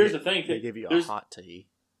 Oh, here's the thing. They give you a There's- hot tea.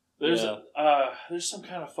 There's Yeah. there's some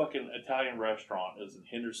kind of fucking Italian restaurant. It was in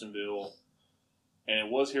Hendersonville, and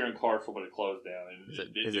it was here in Clarksville, but it closed down. And Is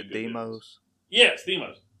it didn't do good business. Demos? Yes,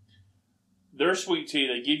 Demos. Their sweet tea,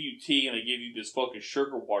 they give you tea and they give you this fucking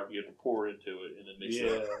sugar water you have to pour into it and then mix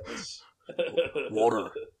it up.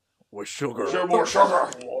 Water with sugar. Sure, more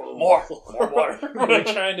sugar. More water. We're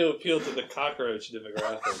trying to appeal to the cockroach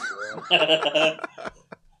demographic.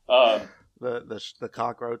 The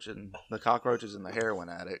cockroaches and the heroin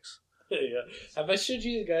addicts. Yeah. Have I showed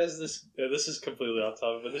you guys this? This is completely off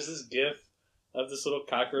topic, but there's this gif of this little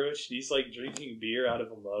cockroach. He's like drinking beer out of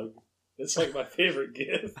a mug. It's like my favorite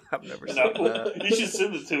gif. I've never seen No, that. you should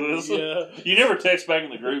send it to us. Yeah, You never text back in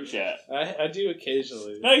the group chat. I do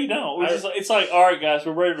occasionally. No, you don't. It's like, all right, guys,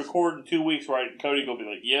 we're ready to record in 2 weeks, right? And Cody will be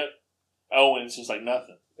like, yep. Oh, and it's just like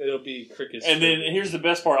nothing. It'll be crickets. And then here's the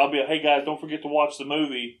best part. I'll be like, hey, guys, don't forget to watch the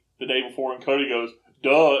movie the day before. And Cody goes, duh,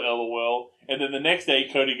 LOL. And then the next day,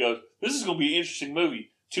 Cody goes, this is going to be an interesting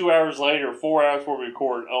movie. 2 hours later, 4 hours before we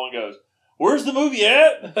record, Owen goes, where's the movie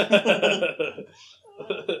at?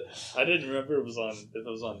 I didn't remember if it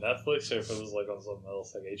was on Netflix or if it was like on something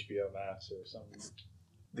else, like HBO Max or something.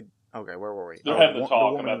 Okay, where were we? They're having a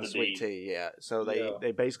talk woman about in the sweet deed. tea. Yeah, so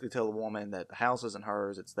they basically tell the woman that the house isn't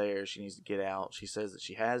hers; it's theirs. She needs to get out. She says that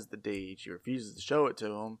she has the deed. She refuses to show it to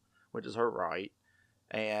him, which is her right.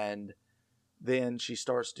 And then she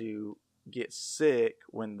starts to get sick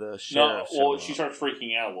when the sheriff. She starts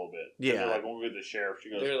freaking out a little bit. Yeah. They're like, when we get the sheriff, she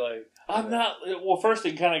goes, They're like, I'm not. Well, first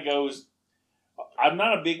it kind of goes. I'm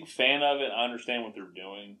not a big fan of it. I understand what they're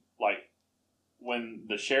doing. Like when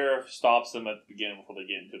the sheriff stops them at the beginning before they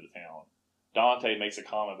get into the town, Dante makes a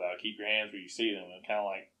comment about keep your hands where you see them, and kind of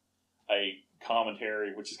like a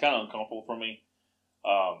commentary, which is kind of uncomfortable for me,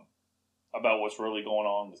 about what's really going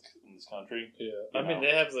on in this country. yeah. I mean,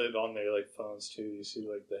 they have it on their like phones too. You see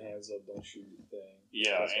like the hands up, don't shoot thing.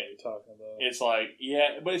 Yeah, That's what you're talking about. It's like,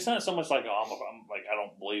 yeah, but it's not so much like, oh, I'm like, I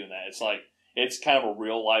don't believe in that. It's like, it's kind of a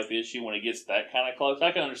real life issue when it gets that kind of close.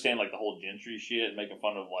 I can understand like the whole gentry shit and making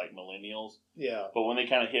fun of like millennials, Yeah. but when they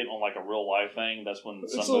kind of hit on like a real life thing, that's when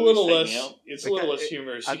It's some a movies little take less. me out. It's a little less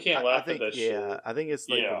humorous. You can't laugh at that shit. Yeah, I think it's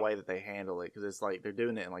like Yeah. the way that they handle it because it's like they're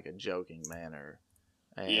doing it in like a joking manner.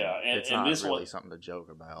 And Yeah, and- it's and not this really one- something to joke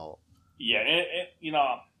about. Yeah, and you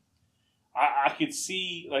know, I could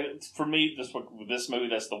see, like, for me, with this movie,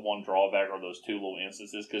 that's the one drawback, or those two little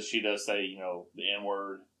instances, because she does say, you know, the N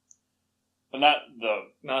word, but not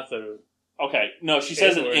the. Okay, no, she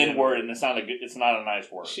says an N word, and it's not a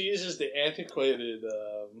nice word. She uses the antiquated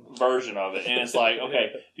version of it, and it's like,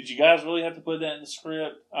 okay, did you guys really have to put that in the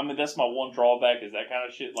script? I mean, that's my one drawback, is that kind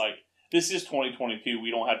of shit. Like, this is 2022, we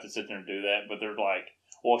don't have to sit there and do that, but they're like,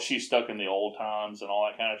 well, she's stuck in the old times and all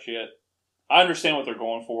that kind of shit. I understand what they're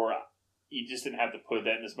going for. You just didn't have to put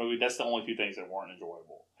that in this movie. That's the only two things that weren't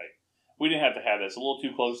enjoyable. Like, we didn't have to have that. It's a little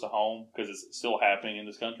too close to home because it's still happening in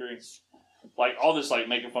this country. Like, all this, like,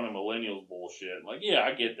 making fun of millennials bullshit. Like, yeah,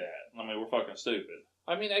 I get that. I mean, we're fucking stupid.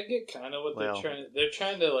 I mean, I get kind of what they're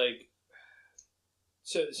trying to, like...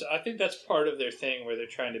 So I think that's part of their thing, where they're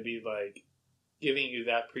trying to be, like, giving you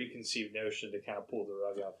that preconceived notion to kind of pull the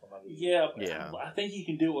rug out from under you. Yeah. I think you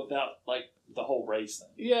can do it without, like, the whole race thing.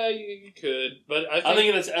 Yeah, you could, but I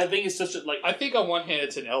think it's such a, like... I think on one hand,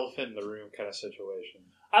 it's an elephant in the room kind of situation.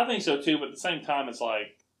 I think so, too, but at the same time, it's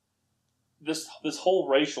like, this whole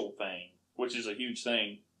racial thing, which is a huge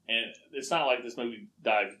thing, and it's not like this movie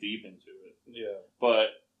dives deep into it. Yeah. But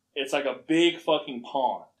it's like a big fucking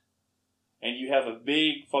pond, and you have a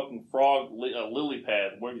big fucking frog, a lily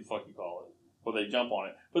pad, whatever the fuck you call it, where they jump on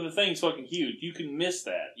it. But the thing's fucking huge. You can miss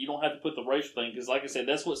that. You don't have to put the racial thing, because like I said,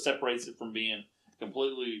 that's what separates it from being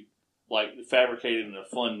completely, like, fabricated in a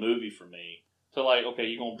fun movie for me. So, like, okay,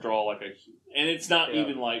 you're going to draw, like, and it's not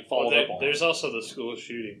even, like, followed up on. There's also the school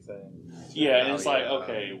shooting thing. Yeah, and it's like,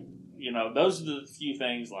 okay, you know, those are the few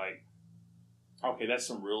things, like, okay, that's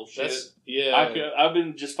some real shit. I've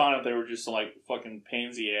been just finding out they were just, like, fucking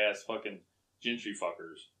pansy-ass fucking gentry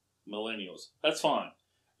fuckers. Millennials. That's fine.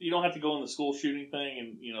 You don't have to go in the school shooting thing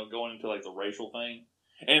and, you know, going into, like, the racial thing.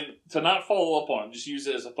 And to not follow up on it, just use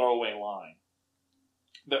it as a throwaway line.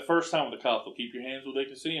 That first time with the cops, will keep your hands where they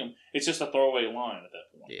can see them. It's just a throwaway line at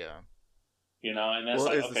that point. Yeah. You know, and that's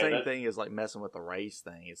it's the same thing as, like, messing with the race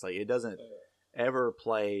thing. It's like, it doesn't ever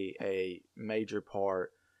play a major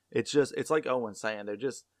part. It's like Owen's saying, they're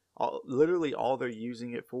just, literally all they're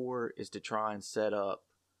using it for is to try and set up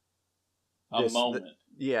a moment.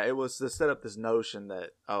 It was to set up this notion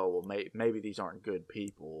that, oh, well, maybe these aren't good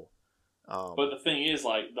people. But the thing is,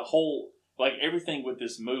 like, the whole, like, everything with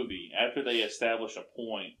this movie, after they establish a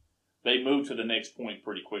point, they move to the next point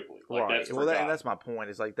pretty quickly. Like, right. And that's my point.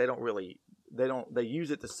 Is like, they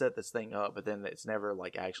use it to set this thing up, but then it's never,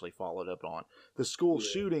 like, actually followed up on. The school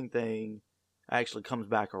shooting thing actually comes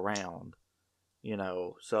back around, you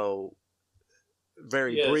know, so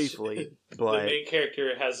very briefly. But the main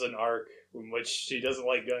character has an arc in which she doesn't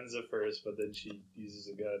like guns at first, but then she uses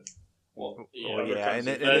a gun. And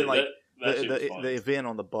then like the event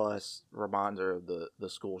on the bus reminds her of the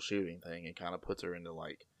school shooting thing and kind of puts her into,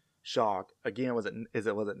 like, shock. Again, was it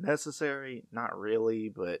necessary? Not really,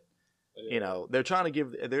 but you know, they're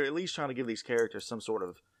at least trying to give these characters some sort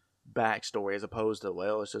of backstory, as opposed to,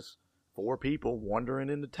 well, it's just 4 people wandering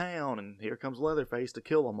into town and here comes Leatherface to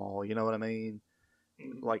kill them all. You know what I mean?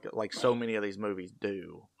 Like so many of these movies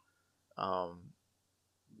do. But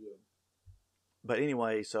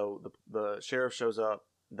anyway, so the sheriff shows up.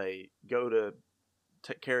 They go to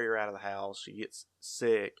carry her out of the house. She gets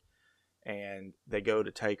sick, and they go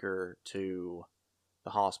to take her to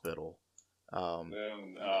the hospital.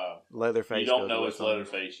 Leatherface. You don't know it's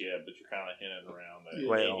Leatherface yet, but you're kind of hinting around that.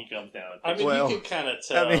 Well, he comes down. I mean, you can kind of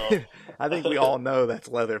tell. I mean, I think we all know that's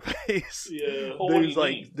Leatherface. Yeah,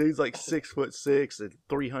 dude's like 6'6" and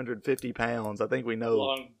 350 pounds. I think we know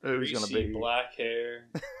long, who he's going to be. Black hair.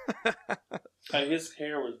 His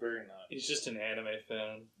hair was very nice. He's just an anime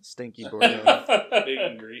fan. Stinky brown, big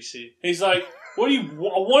and greasy. He's like, "What do you?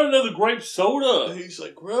 I want another grape soda." He's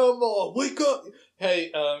like, "Grandma, wake up!"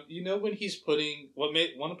 Hey, you know when he's putting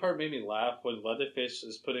one part made me laugh when Leatherface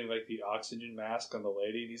is putting, like, the oxygen mask on the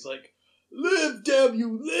lady, and he's like, "Live, damn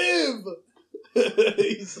you, live!"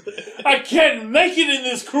 I can't make it in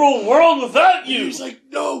this cruel world without you. He's like,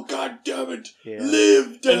 "No, god damn it,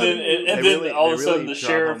 live, damn you!" And then all of a sudden, the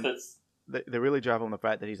sheriff they really drive home the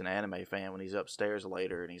fact that he's an anime fan when he's upstairs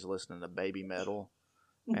later and he's listening to Baby Metal.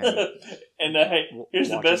 And here's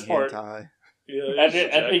the best part. Yeah,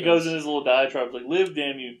 after he goes in his little diatribe, like, "Live,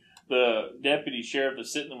 damn you!" The deputy sheriff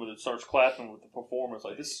is sitting there with it, starts clapping with the performance,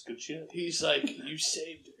 like, "This is good shit." He's like, "You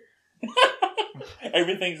saved her."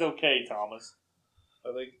 Everything's okay, Thomas.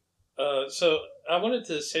 I think. So I wanted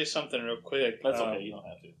to say something real quick. That's okay. You don't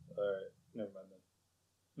have to. All right, never mind then.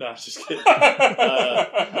 No, I'm just kidding.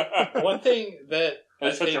 One thing that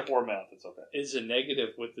that's such a poor mouth. It's okay. Is a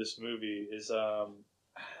negative with this movie is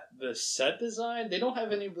the set design, they don't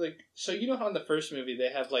have any, like... So you know how in the first movie they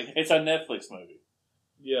have, like... It's a Netflix movie.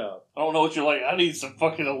 Yeah. I don't know what you're like. I need some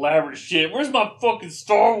fucking elaborate shit. Where's my fucking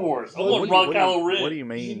Star Wars? I want Ron Kylo Ren. What do you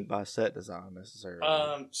mean by set design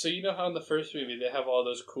necessarily? So you know how in the first movie they have all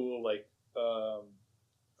those cool, like,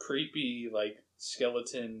 creepy, like,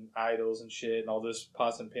 skeleton idols and shit, and all those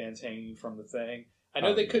pots and pans hanging from the thing? I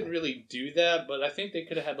know they couldn't really do that, but I think they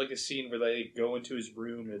could have had, like, a scene where they go into his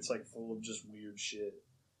room and it's, like, full of just weird shit.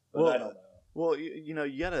 But I don't know. Well, you know,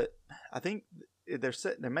 you gotta... I think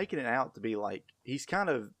they're making it out to be like he's kind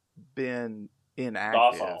of been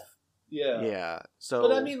inactive. Docile. Yeah. Yeah. So,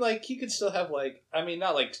 but I mean, like, he could still have, like, I mean,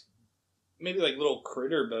 not like, maybe like little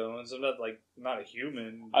critter bones. I'm not a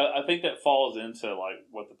human. I think that falls into like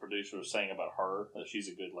what the producer was saying about her, that she's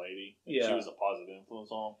a good lady. Yeah. She was a positive influence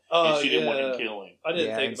on him. Oh, And she didn't want him killing. I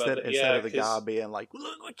didn't think about that. Instead of the guy being like,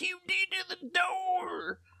 "Look what you did to the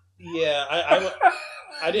door." Yeah,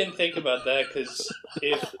 I didn't think about that because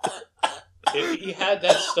if he had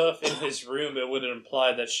that stuff in his room, it would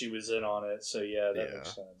imply that she was in on it. So yeah, that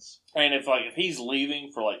makes sense. And if he's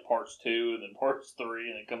leaving for like parts 2 and then parts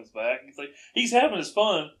 3 and it comes back, it's like he's having his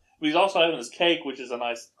fun, but he's also having his cake, which is a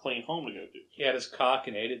nice clean home to go to. He had his cock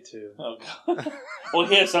and ate it too. Oh god. Well,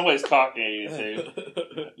 he had somebody's cock and ate it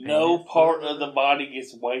too. No part of the body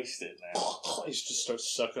gets wasted now. He just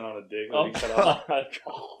starts sucking on a dick. Oh, When he cut off.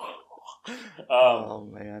 Oh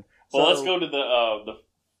man. Well, let's go to the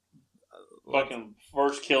fucking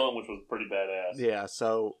first killing, which was pretty badass. Yeah,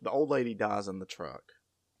 so the old lady dies in the truck,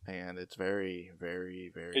 and it's very,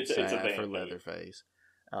 very, very sad it's a van, for Leatherface.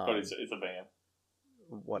 But it's a van.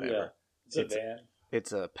 Whatever. Yeah, it's a van.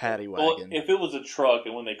 It's a paddy Well, wagon. if it was a truck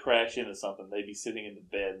and when they crash into something, they'd be sitting in the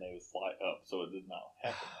bed and they would fly up, so it did not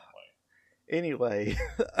happen that way. Anyway,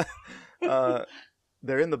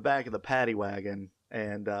 they're in the back of the paddy wagon,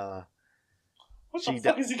 and what the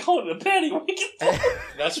fuck is he calling it? A paddy wagon?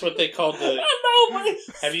 That's what they called the... I know, but...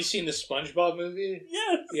 Have you seen the SpongeBob movie?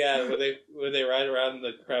 Yes. Yeah, where they ride around in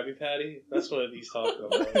the Krabby Patty? That's what he's talking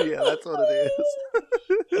about. Yeah, that's what it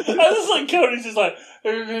is. I was like, Cody's just like,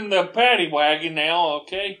 they're in the paddy wagon now,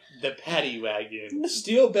 okay? The Patty Wagon.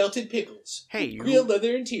 Steel belted pickles. Hey, Real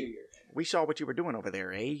leather interior. we saw what you were doing over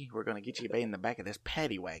there, eh? We're going to get you in the back of this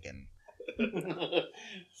paddy wagon.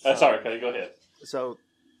 Sorry, Cody, go ahead. So,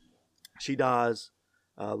 she dies.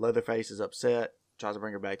 Leatherface is upset. Tries to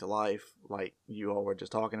bring her back to life, like you all were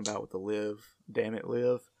just talking about with the live. Damn it,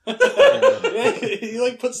 live. He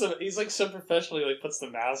like puts the... He's like so professionally like puts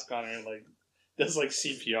the mask on her and like does like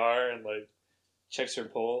CPR and like checks her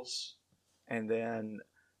pulse. And then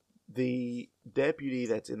the deputy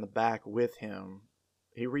that's in the back with him,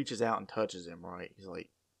 he reaches out and touches him, right? He's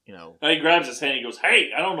like, you know. And he grabs his hand and he goes,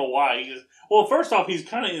 hey, I don't know why. He goes, well, first off, he's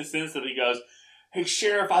kind of incensed that he goes, hey,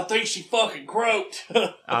 Sheriff, I think she fucking croaked.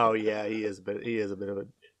 Oh, yeah, he is a bit of a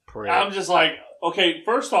prick. I'm just like, okay,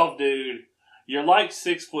 first off, dude, you're like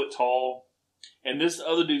 6 foot tall, and this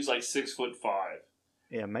other dude's like 6'5".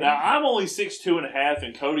 Yeah, maybe. Now, I'm only 6'2.5",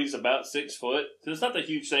 and Cody's about 6 foot. So it's not the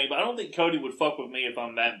huge thing, but I don't think Cody would fuck with me if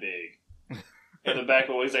I'm that big. In the back of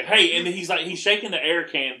the way, he's like, hey, and he's shaking the air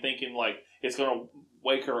can thinking like it's going to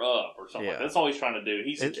wake her up or something. Yeah. Like that. That's all he's trying to do.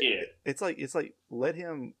 He's a kid. It's like let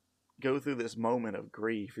him go through this moment of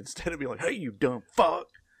grief instead of being like, hey, you dumb fuck.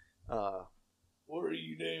 What are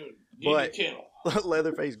you doing? But Get kennel.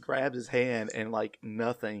 Leatherface grabs his hand and like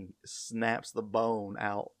nothing snaps the bone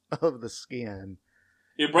out of the skin.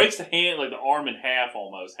 It breaks the hand, like the arm in half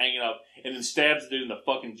almost, hanging up, and then stabs the dude in the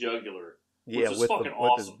fucking jugular. Yeah, which is with fucking with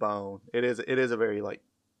awesome. his bone. It is a very like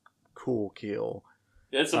cool kill.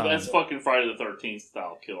 That's fucking Friday the 13th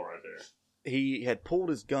style kill right there. He had pulled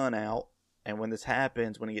his gun out, and when this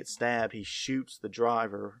happens, when he gets stabbed, he shoots the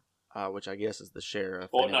driver, which I guess is the sheriff.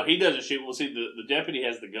 Well, no, he doesn't shoot. Well, see, the deputy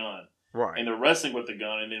has the gun, right, and they're wrestling with the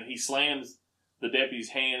gun, and then he slams the deputy's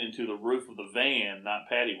hand into the roof of the van, not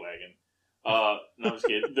paddy wagon. No, I'm just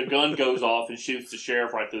kidding. The gun goes off and shoots the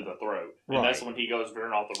sheriff right through the throat, and that's when he goes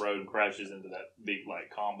veering off the road and crashes into that big like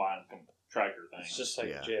combine tractor thing. It's just like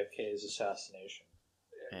JFK's assassination.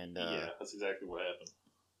 And yeah, that's exactly what happened.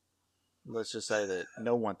 Let's just say that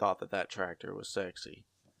no one thought that tractor was sexy.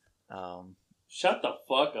 Shut the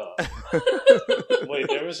fuck up. Wait,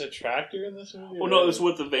 there was a tractor in this movie? Well, no, it's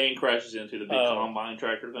what the van crashes into, the big combine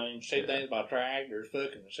tractor thing. Say things about tractors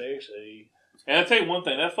fucking sexy. And I'll tell you one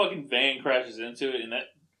thing, that fucking van crashes into it, and that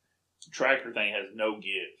tractor thing has no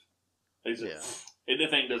give. The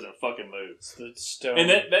thing doesn't fucking move. It's the stone. And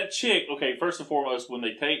that chick, okay, first and foremost, when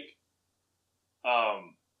they take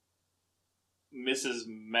Mrs.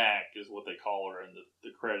 Mack is what they call her in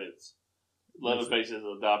the credits. Leatherface's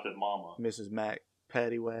adopted mama. Mrs. Mac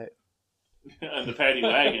Paddywhack. and the paddy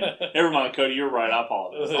wagon. Never mind, Cody, you're right. I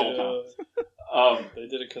apologize the whole time. They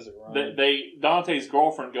did it because it rhymed. Dante's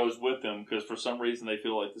girlfriend goes with them because for some reason they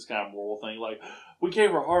feel like this kind of moral thing. Like, we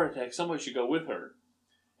gave her a heart attack. Somebody should go with her.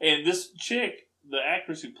 And this chick, the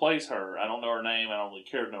actress who plays her, I don't know her name. I don't really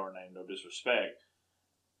care to know her name. No disrespect.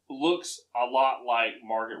 Looks a lot like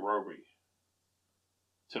Margaret Robbie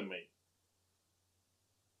to me.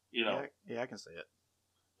 You know. Yeah, I can see it.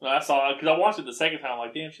 I saw it because I watched it the second time. I'm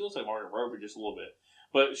like, damn, she looks like Margaret Robbie just a little bit.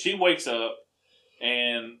 But she wakes up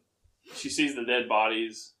and she sees the dead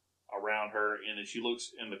bodies around her, and then she looks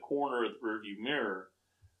in the corner of the rearview mirror.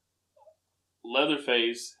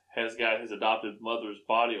 Leatherface has got his adopted mother's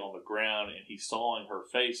body on the ground, and he's sawing her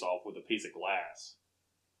face off with a piece of glass.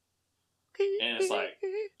 And it's like,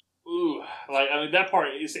 ooh, like I mean that part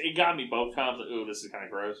it got me both times. Like, ooh, this is kind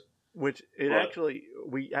of gross. Which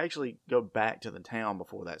we actually go back to the town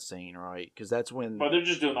before that scene, right? Because that's when. But they're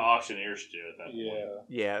just doing the auctioneer shit at that point.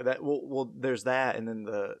 Yeah. That well, there's that, and then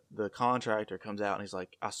the contractor comes out and he's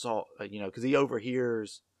like, I saw, because he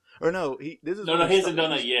overhears. Or no, he hasn't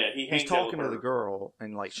done that yet. He's talking to the girl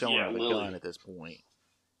and like showing her the Lily. gun at this point,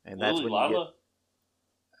 and Lily, that's when Lila? you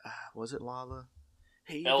get. Was it Lila?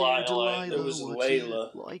 Hey L.I.L.A.. there, Delilah. It was what's Layla.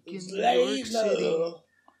 it like in It was New York City? Layla.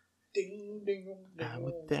 Ding, ding, ding. I'm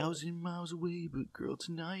 1,000 miles away, but girl,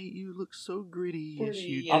 tonight you look so gritty. Yes, Pretty,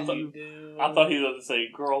 you yeah, do. you do. I thought he was going to say,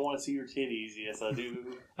 "Girl, I want to see your titties." Yes, I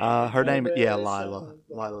do. Her name, Yeah, Lila.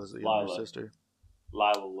 Lila's the younger sister.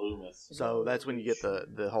 Lila Loomis. So that's when you get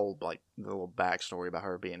the whole the little backstory about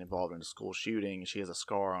her being involved in a school shooting. She has a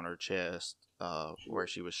scar on her chest where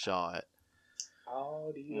she was shot.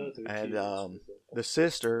 And the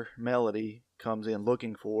sister, Melody, comes in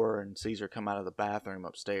looking for her and sees her come out of the bathroom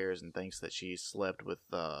upstairs and thinks that she slept with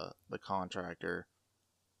the contractor.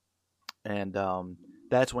 And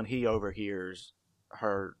that's when he overhears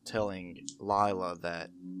her telling Lila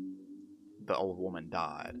that the old woman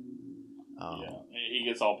died. He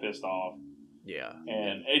gets all pissed off. Yeah.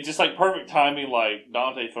 And it's just like perfect timing, like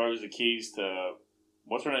Dante throws the keys to,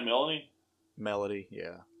 what's her name, Melody,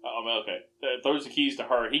 yeah. Okay. Throws the keys to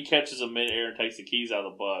her. He catches them midair and takes the keys out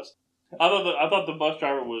of the bus. I thought the bus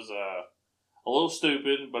driver was a little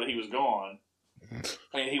stupid, but he was gone.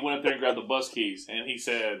 And he went up there and grabbed the bus keys, and he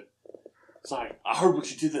said, "It's like, I heard what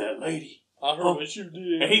you did to that lady." I heard what you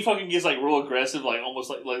did. And he fucking gets like real aggressive, like almost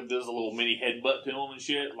like does a little mini headbutt to him and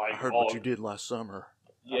shit. Like, I heard what you did last summer.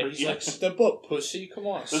 Yeah, he's like, step up, pussy. Come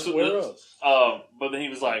on, square up. But then he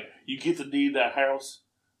was like, "You get to deed that house."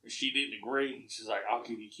 She didn't agree. She's like, "I'll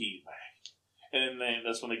give you keys back." And then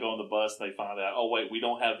that's when they go on the bus and they find out, oh wait, we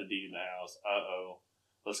don't have the deed in the house.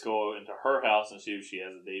 Let's go into her house and see if she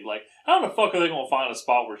has a deed. Like, how the fuck are they going to find a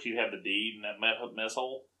spot where she'd have the deed in that mess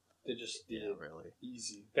hole? They just did it really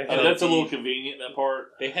easy. That's a little convenient, that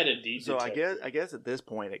part. They had a deed. So I guess at this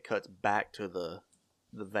point it cuts back to the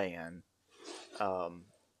van,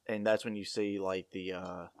 and that's when you see like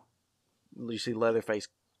you see Leatherface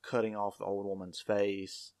cutting off the old woman's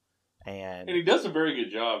face, and he does a very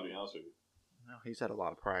good job, to be honest with you. No, he's had a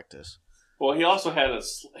lot of practice. Well, he also I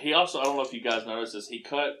don't know if you guys noticed this. He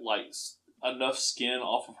cut like enough skin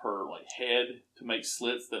off of her like head to make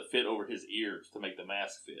slits that fit over his ears to make the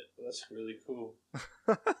mask fit. That's really cool.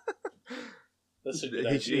 That's a good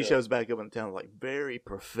idea. He shows back up in town like, very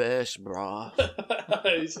profesh, brah.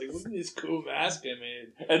 He's like, look at this cool mask I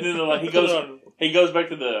made. And then like he goes back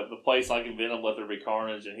to the place like in Venom, Let There Be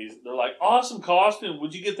Carnage, and they're like, awesome costume.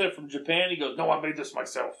 Would you get that from Japan? He goes, no, I made this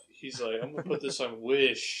myself. He's like, I'm gonna put this on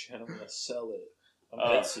Wish and I'm gonna sell it on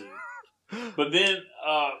Etsy. But then,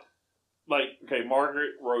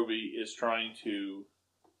 Margaret Robbie is trying to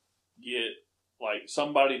get like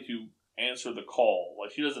somebody to answer the call.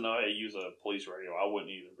 Like, she doesn't know how to use a police radio. I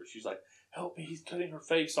wouldn't either. But she's like, help me, he's cutting her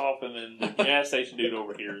face off. And then the gas station dude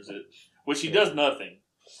overhears it, which he does nothing.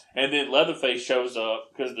 And then Leatherface shows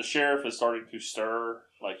up because the sheriff is starting to stir.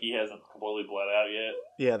 Like, he hasn't completely bled out yet.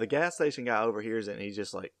 Yeah, the gas station guy overhears it, and he's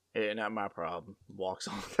just like, not my problem. Walks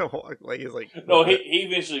off the walk. Like, he's like... No, he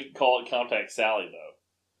eventually contacts Sally, though.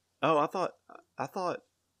 Oh, I thought...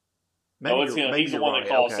 Maybe it's him. He's the one that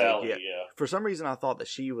calls Sally, yeah. For some reason, I thought that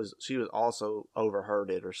she was also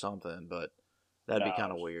overheard it or something, but that'd be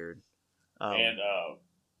kind of weird. But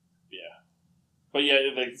yeah,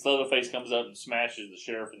 the Leatherface comes up and smashes the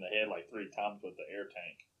sheriff in the head like 3 times with the air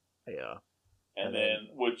tank. Yeah. And then,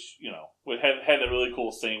 which, we had that really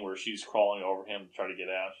cool scene where she's crawling over him to try to get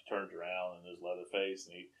out. She turns around and there's Leatherface,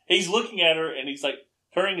 and he's looking at her, and he's like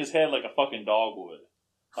turning his head like a fucking dog would.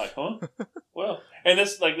 Like, huh? Well, and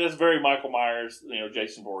that's very Michael Myers,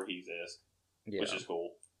 Jason Voorhees-esque, which is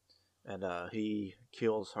cool. And he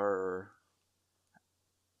kills her.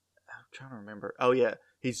 trying to remember. Oh yeah,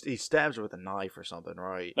 he stabs her with a knife or something,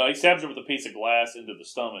 right? No, he stabs her with a piece of glass into the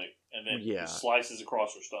stomach, and then Yeah. he slices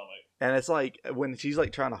across her stomach. And it's like when she's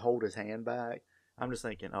like trying to hold his hand back, I'm just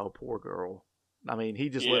thinking, oh, poor girl. I mean, he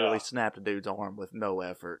just literally snapped a dude's arm with no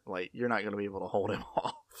effort. Like, you're not going to be able to hold him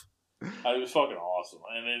off. It was fucking awesome.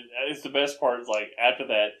 And then it's the best part is like after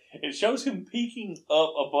that, it shows him peeking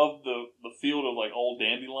up above the field of like old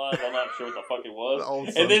dandelions. I'm not sure what the fuck it was. The old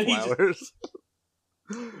and then he sunflowers.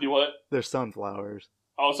 do what? They're sunflowers.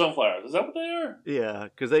 Oh, sunflowers. Is that what they are? Yeah,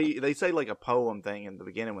 because they say like a poem thing in the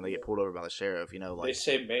beginning when they get pulled over by the sheriff. You know, like they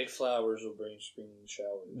say Mayflowers will bring spring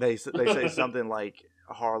showers. they say something like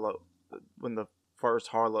Harlow when the first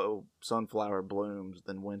Harlow sunflower blooms,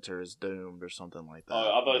 then winter is doomed or something like that.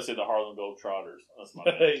 I thought it said the Harlem Globetrotters. That's my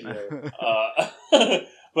bad. Yeah.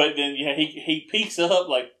 But then he peeks up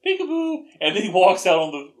like peekaboo, and then he walks out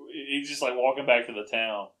on the. He's just like walking back to the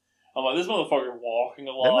town. I'm like, this motherfucker walking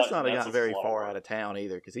a lot. That must not have that's gotten a very lot far work. out of town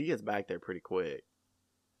either, because he gets back there pretty quick.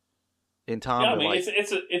 In time, Yeah, I to, mean, like,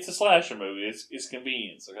 it's a slasher movie. It's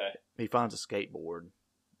convenience, okay? he finds a skateboard.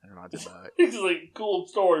 And I did back. It's like, cool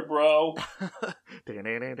story, bro. And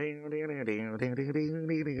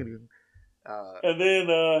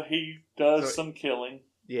then he does some killing.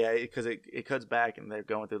 Yeah, because it cuts back and they're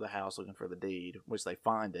going through the house looking for the deed, which they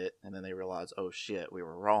find it, and then they realize, oh shit, we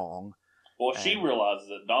were wrong. Well, she realizes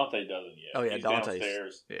it. Dante doesn't yet. Oh yeah, He's Dante's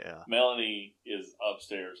downstairs. Yeah, Melanie is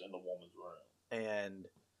upstairs in the woman's room. and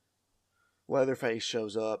Leatherface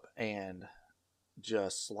shows up and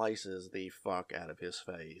just slices the fuck out of his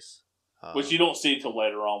face, which you don't see till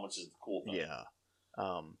later on, which is the cool thing. Yeah,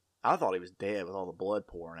 I thought he was dead with all the blood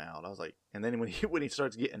pouring out. I was like, and then when he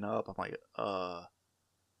starts getting up, I'm like,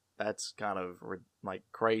 that's kind of like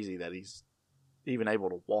crazy that he's even able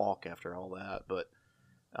to walk after all that. But,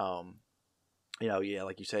 yeah,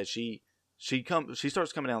 like you said, she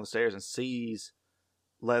starts coming down the stairs and sees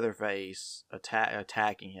Leatherface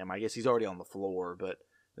attacking him. I guess he's already on the floor, but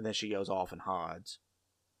and then she goes off and hides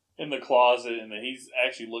in the closet, and then he's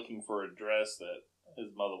actually looking for a dress that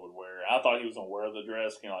his mother would wear. I thought he was gonna wear the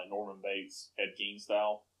dress, kind of like Norman Bates, Ed Gein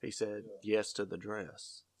style. He said yes to the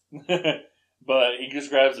dress. But he just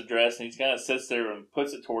grabs the dress and he kind of sits there and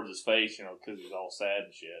puts it towards his face, because he's all sad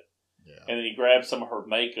and shit. Yeah. And then he grabs some of her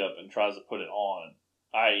makeup and tries to put it on,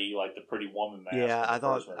 i.e., like the Pretty Woman mask. Yeah, I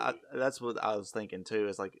thought that's what I was thinking too.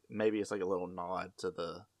 Is like maybe it's like a little nod to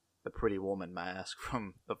the Pretty Woman mask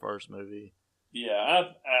from the first movie. Yeah,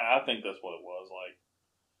 I think that's what it was. Like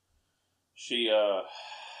she, yeah,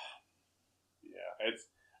 it's.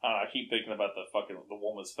 I keep thinking about the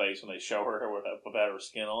woman's face when they show her without her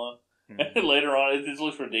skin on. And later on, it just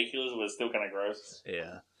looks ridiculous, but it's still kind of gross.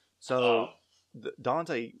 Yeah. So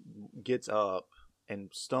Dante gets up and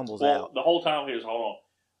stumbles Well, out. the whole time he was, hold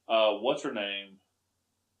on. What's her name?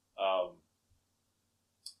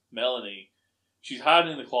 Melanie. She's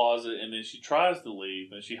hiding in the closet, and then she tries to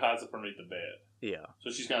leave, and she hides up underneath the bed. Yeah. So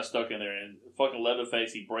she's kind of stuck in there, and fucking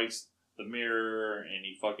Leatherface, he breaks the mirror, and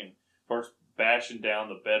he fucking starts bashing down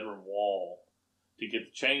the bedroom wall to get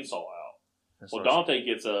the chainsaw out. Well, Dante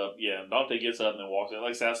gets up, and then walks out. Like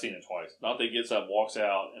I said, I've seen it twice. Dante gets up, walks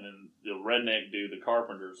out, and then the redneck dude, the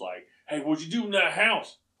carpenter's like, hey, what'd you do in that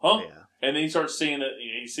house? Huh? Yeah. And then he starts seeing that,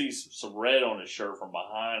 he sees some red on his shirt from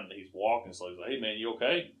behind, and he's walking, so he's like, hey, man, you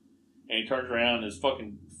okay? And he turns around, and his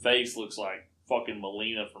fucking face looks like fucking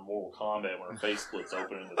Melina from Mortal Kombat when her face splits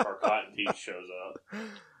open and her cotton teeth shows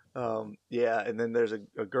up. Yeah, and then there's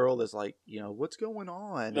a girl that's like, what's going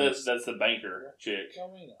on? That's the banker chick.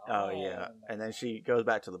 Oh yeah, and then she goes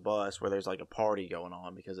back to the bus where there's like a party going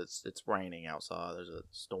on because it's raining outside. There's a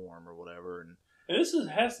storm or whatever, and this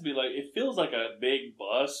has to be like, it feels like a big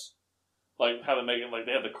bus, like how they make it. Like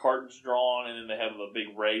they have the curtains drawn, and then they have a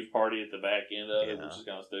big rave party at the back end of it, which is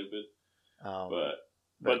kind of stupid.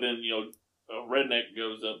 But then a redneck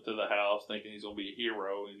goes up to the house thinking he's gonna be a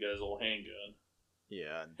hero, and he's got his little handgun.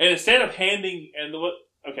 Yeah. And instead of handing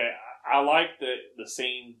I like the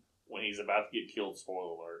scene when he's about to get killed.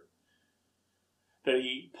 Spoiler alert. That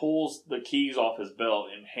he pulls the keys off his belt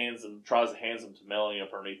and tries to hand them to Melanie up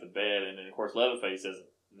underneath the bed, and then of course Leatherface doesn't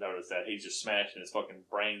notice that. He's just smashing his fucking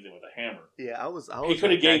brains in with a hammer. Yeah, I was. He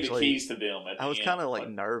could have gave the keys to them. I was kind of like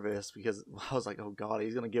nervous because I was like, oh god,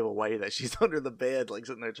 he's gonna give away that she's under the bed, like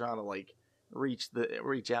sitting there trying to like reach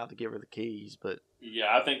out to give her the keys, but.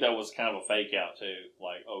 Yeah, I think that was kind of a fake out too.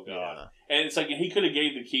 Like, oh god, and it's like he could have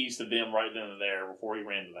gave the keys to them right then and there before he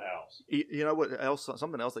ran to the house. You know what else?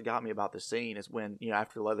 Something else that got me about this scene is when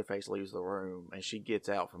after Leatherface leaves the room and she gets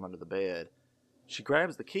out from under the bed, she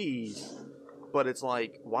grabs the keys, but it's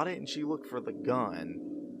like, why didn't she look for the gun?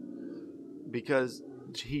 Because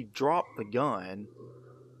he dropped the gun,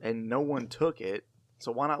 and no one took it.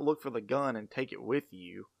 So why not look for the gun and take it with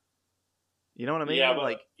you? You know what I mean? Yeah, but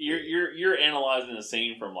like you're analyzing the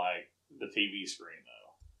scene from like the TV screen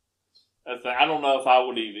though. I don't know if I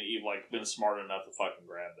would even like been smart enough to fucking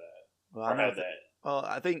grab that well, or have that. Well,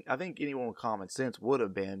 I think anyone with common sense would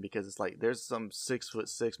have been, because it's like there's some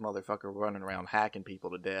 6'6" motherfucker running around hacking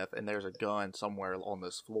people to death, and there's a gun somewhere on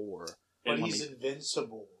this floor. But And he's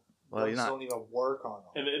invincible. Well, Guns don't even work on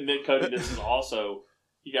him. And then Cody, this is also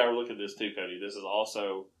you got to look at this too, Cody. This is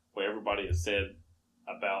also what everybody has said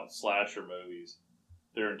about slasher movies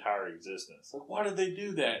their entire existence. Like, why did they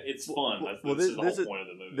do that? It's fun. This is the whole point of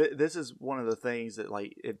the movie. This is one of the things that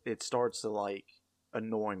like it starts to like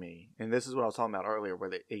annoy me, and this is what I was talking about earlier, where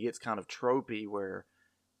it gets kind of tropey, where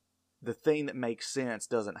the thing that makes sense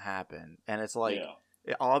doesn't happen, and it's like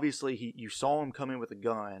obviously you saw him come in with a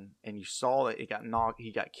gun, and you saw that he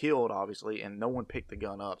got killed, obviously, and no one picked the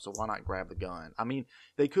gun up, so why not grab the gun? I mean,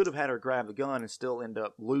 they could have had her grab the gun and still end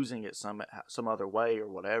up losing it some other way or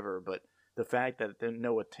whatever, but the fact that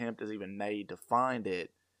no attempt is even made to find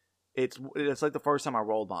it, it's like the first time I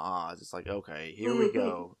rolled my eyes. It's like, okay, here we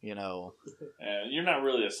go, you know. You're not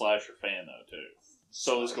really a slasher fan though, too.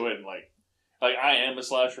 So let's go ahead and like I am a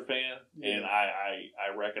slasher fan, and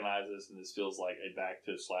I recognize this, and this feels like a back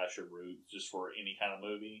to slasher route just for any kind of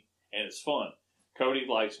movie, and it's fun. Cody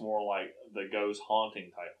likes more like the ghost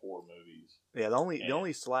haunting type horror movies. Yeah, the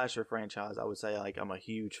only slasher franchise I would say like I'm a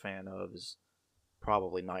huge fan of is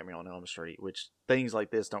probably Nightmare on Elm Street, which things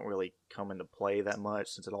like this don't really come into play that much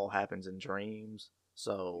since it all happens in dreams.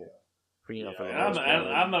 So, for the most part,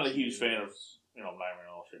 I'm not a huge fan of Nightmare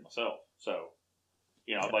on Elm Street myself. So,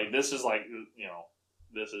 like this is like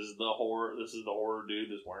this is the horror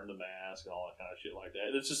dude that's wearing the mask and all that kind of shit like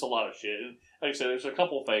that. It's just a lot of shit. And like I said, there's a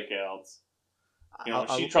couple fake outs.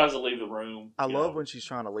 She tries to leave the room. I love when she's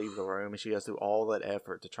trying to leave the room and she has to do all that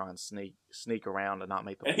effort to try and sneak around and not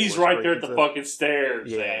make the. And he's right there at the fucking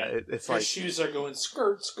stairs. Yeah, it's like his shoes are going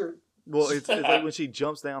skirt. Well, it's like when she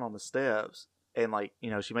jumps down on the steps and like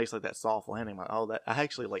she makes like that soft landing. Like, oh, that I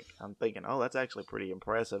actually like. I'm thinking, oh, that's actually pretty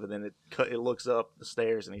impressive. And then it looks up the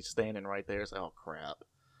stairs and he's standing right there. It's like, oh crap.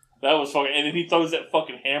 That was fucking, and then he throws that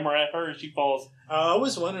fucking hammer at her, and she falls. I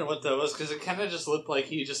was wondering what that was, because it kind of just looked like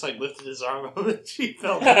he just like lifted his arm up and she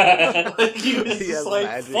fell down. Like he was just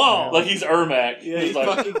like, fall. Like he's Ermac. Yeah, he like,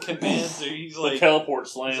 fucking commands her. He's like, teleport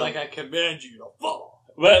slam. He's like, I command you to fall.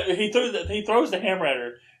 But he throws the hammer at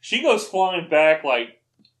her. She goes flying back like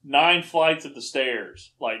 9 flights of the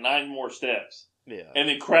stairs, like 9 more steps. Yeah. And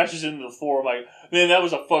then crashes into the floor. Like, man, that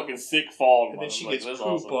was a fucking sick fall. And then she gets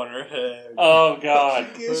poop on her head. Oh, God.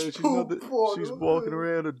 She's walking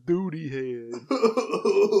around a duty head.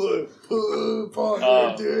 Poop on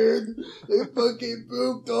her, dude. They fucking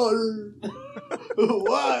pooped on her.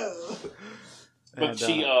 Wow. But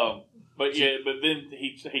but then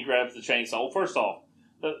he grabs the chainsaw. Well, first off,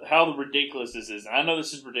 how ridiculous this is. I know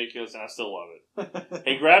this is ridiculous, and I still love it.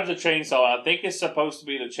 He grabs a chainsaw. I think it's supposed to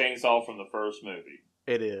be the chainsaw from the first movie.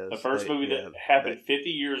 It is. The first movie that happened 50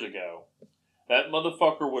 years ago. That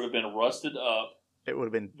motherfucker would have been rusted up. It would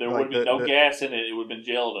have been. There would be no gas in it. It would have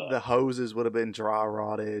been gelled up. The hoses would have been dry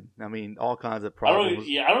rotted. I mean, all kinds of problems.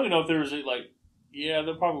 I don't even know if there was there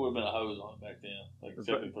probably would have been a hose on it back then, like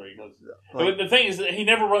 73. But the thing is that he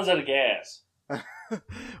never runs out of gas.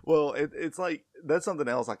 Well, it's like that's something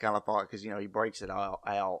else I kind of thought, because he breaks it out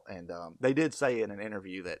and they did say in an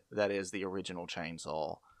interview that is the original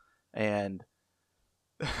chainsaw, and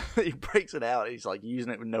he breaks it out. He's like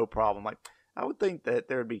using it with no problem. Like, I would think that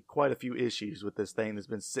there would be quite a few issues with this thing that's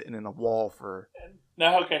been sitting in a wall for.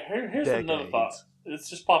 Now, okay, here's decades. Another thought. It's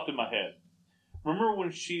just popped in my head. Remember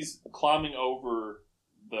when she's climbing over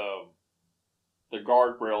the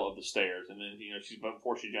guardrail of the stairs, and then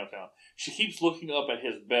before she jumps down, she keeps looking up at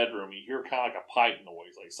his bedroom. You hear kind of like a pipe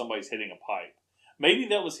noise, like somebody's hitting a pipe. Maybe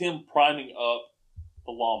that was him priming up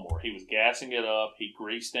the lawnmower. He was gassing it up. He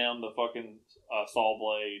greased down the fucking saw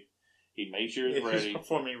blade. He made sure it's ready. He's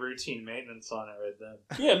performing routine maintenance on it right then.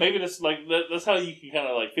 Yeah, maybe that's how you can kind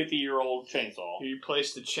of like 50-year-old chainsaw. He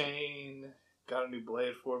replaced the chain, got a new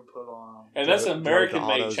blade for it put on, and that's an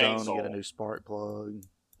American-made chainsaw. To get a new spark plug.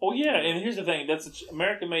 Oh yeah, and here's the thing: that's an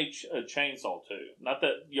American-made chainsaw too, not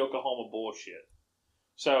that Yokohama bullshit.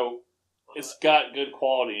 So it's got good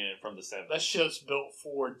quality in it from the 70s. That shit's built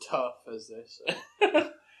Ford tough, as they say.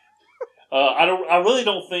 I really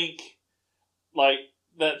don't think like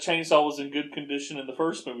that chainsaw was in good condition in the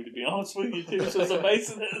first movie. To be honest with you, too, so it's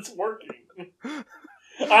amazing that it's working.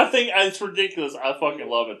 I think it's ridiculous. I fucking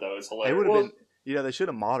love it though. It's hilarious. It would have been, they should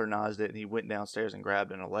have modernized it, and he went downstairs and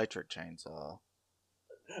grabbed an electric chainsaw.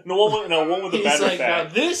 One with the He's battery like, now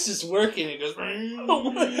pack. this is working. He goes,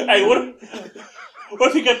 Hey, what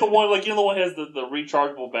if he got the one, like, you know, the one that has the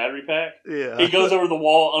rechargeable battery pack? Yeah. He goes over the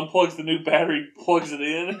wall, unplugs the new battery, plugs it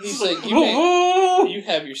in. He's like, you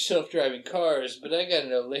have your self-driving cars, but I got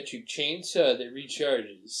an electric chainsaw that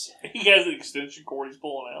recharges. He has an extension cord he's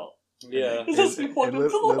pulling out. Yeah. It's just plugged into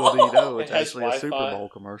the Little do you know, it's It has actually a Super Wi-Fi. Bowl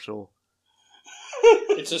commercial.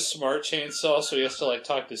 It's a smart chainsaw, so he has to like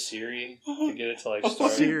talk to Siri to get it to like A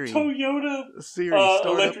start. fucking Siri. Toyota. Siri, start up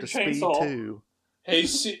electric to speed chainsaw. 2. Hey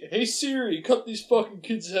Siri, cut these fucking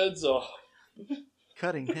kids' heads off.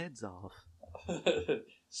 Cutting heads off.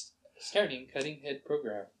 Starting cutting head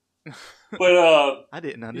program. But, I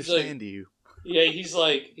didn't He's understand you. Yeah, he's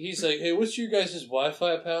like, hey, what's your guys'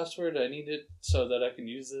 Wi-Fi password? I need it so that I can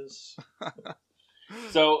use this.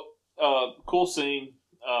 so, cool scene.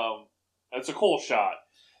 It's a cool shot.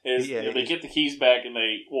 They get the keys back and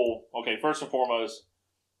first and foremost,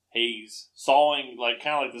 he's sawing, like,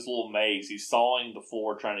 kind of like this little maze. He's sawing the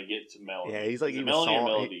floor trying to get to Melody. Yeah, he's like, Is it Melody or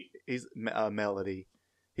Melody? He's Melody.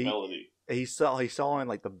 Melody. He's sawing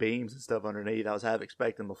like the beams and stuff underneath. I was half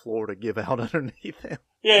expecting the floor to give out underneath him.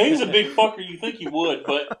 Yeah, he's a big fucker. You think he would,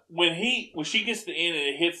 but when she gets to the end and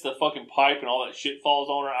it hits the fucking pipe and all that shit falls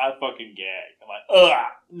on her, I fucking gag. I'm like, ugh,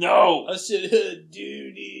 no. I said,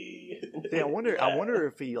 duty. Yeah, I wonder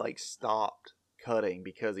if he like stopped cutting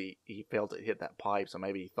because he felt it hit that pipe, so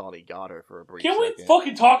maybe he thought he got her for a brief Can second. we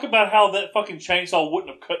fucking talk about how that fucking chainsaw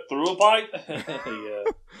wouldn't have cut through a pipe? Yeah.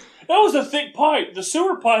 That was a thick pipe. The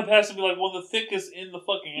sewer pipe has to be like one of the thickest in the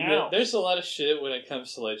fucking house. There's a lot of shit when it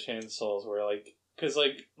comes to like chainsaws where like, because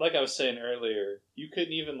like I was saying earlier, you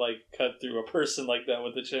couldn't even like cut through a person like that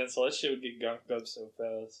with a chainsaw. That shit would get gunked up so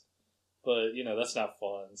fast. But you know that's not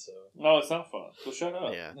fun. So No, it's not fun. So shut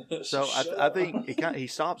up. Yeah. So I think he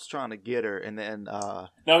stops trying to get her, and then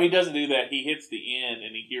No, he doesn't do that. He hits the end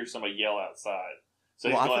and he hears somebody yell outside. So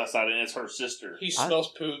he's going outside and it's her sister. he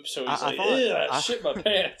smells poop, so he's like, thought- "Ew, I shit my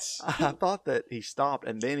pants." I thought that he stopped,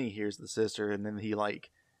 and then he hears the sister, and then he like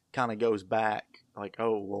kind of goes back, like,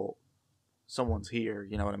 oh well, someone's here.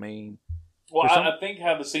 You know what I mean? Well, There's I think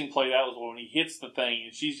how the scene played out was when he hits the thing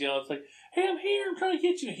and she's yelling, it's like, hey, I'm here, I'm trying to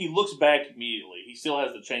get you. And he looks back immediately. He still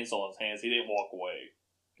has the chainsaw in his hands. He didn't walk away.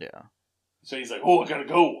 Yeah. So he's like, oh, I gotta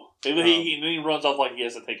go. And then he runs off like he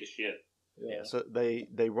has to take a shit. Yeah. So they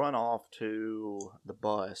run off to the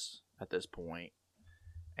bus at this point,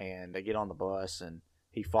 and they get on the bus, and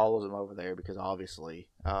he follows them over there because obviously,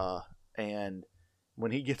 and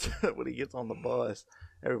when he gets on the bus,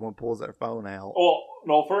 everyone pulls their phone out. Well,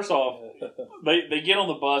 no, first off, they get on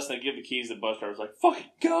the bus and they give the keys to the bus driver's like, fucking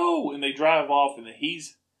go! And they drive off, and then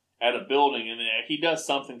he's at a building, and then he does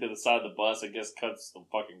something to the side of the bus, I guess cuts the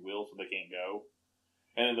fucking wheels so they can't go.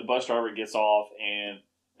 And then the bus driver gets off, and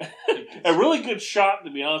a really good shot,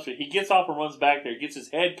 to be honest with you. He gets off and runs back there, gets his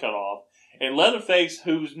head cut off, and Leatherface,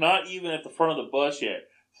 who's not even at the front of the bus yet,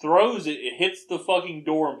 throws it, it hits the fucking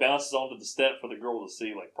door and bounces onto the step for the girl to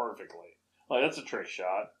see, like, perfectly. Like, that's a trick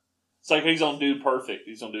shot. It's like he's on Dude Perfect.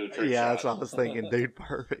 He's gonna do a trick shot. Yeah, that's what I was thinking. Dude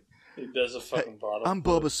Perfect. He does a fucking bottom. I'm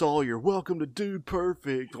Bubba Sawyer. Welcome to Dude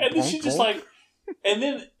Perfect. And then she just like, and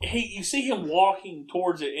then you see him walking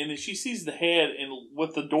towards it, and then she sees the head, and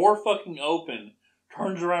with the door fucking open,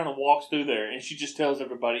 turns around and walks through there, and she just tells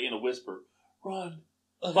everybody in a whisper, "Run!"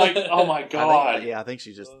 Like, oh my god! I think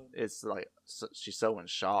she's just. It's like she's so in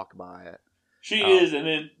shock by it. She is, and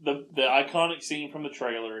then the iconic scene from the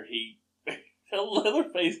trailer,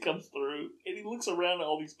 Leatherface comes through, and he looks around at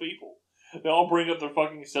all these people. They all bring up their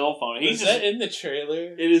fucking cell phone. Is that in the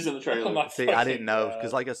trailer? It is in the trailer. Oh, see, I didn't know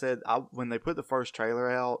because, like I said, when they put the first trailer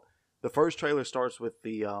out, the first trailer starts with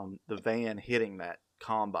the van hitting that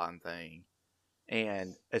combine thing,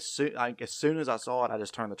 and as soon as I saw it, I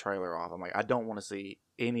just turned the trailer off. I'm like, I don't want to see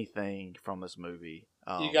anything from this movie.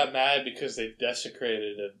 You got mad because they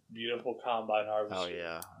desecrated a beautiful combine harvester. Oh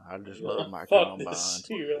yeah, I just love my Fuck combine. this.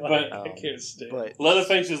 You're like, But- I can't stand it. But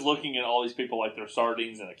Leatherface is looking at all these people like they're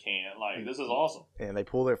sardines in a can. Like, this is awesome. and they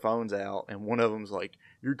pull their phones out, and one of them's like,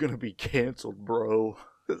 "You're gonna be canceled, bro."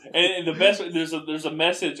 And the best, there's a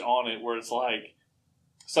message on it where it's like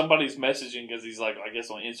somebody's messaging because he's like, I guess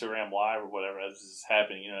on Instagram Live or whatever as this is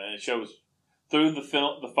happening, you know, and it shows through the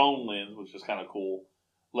phone lens, which was kind of cool.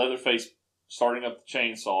 Leatherface starting up the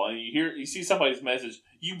chainsaw, and you see somebody's message,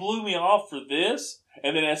 "You blew me off for this,"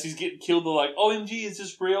 and then as he's getting killed, they're like, "OMG, is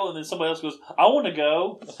this real?" And then somebody else goes, "I want to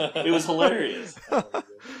go." It was hilarious.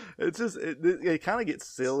 It's just it kind of gets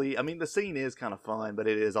silly. I mean, the scene is kind of fun, but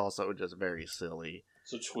it is also just very silly.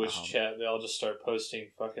 So Twitch chat, they all just start posting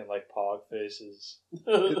fucking like pog faces.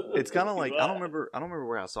 It's kind of like I don't remember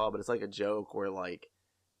where I saw it, but it's like a joke where like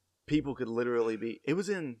people could literally be. It was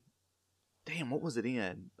in. Damn, what was it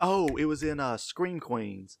in? Oh, it was in Scream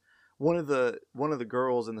Queens. One of the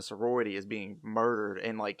girls in the sorority is being murdered,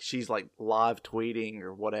 and like she's like live tweeting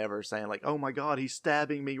or whatever, saying like, "Oh my god, he's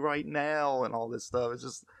stabbing me right now," and all this stuff. It's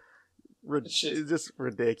just it's just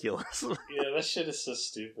ridiculous. Yeah, that shit is so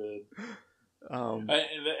stupid.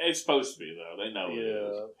 It's supposed to be though. They know it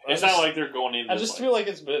is. Yeah. It's not like they're going in. I just feel like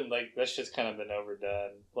it's been like that shit's kind of been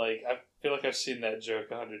overdone. Like I feel like I've seen that joke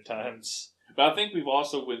 100 times. But I think we've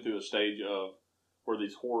also went through a stage of where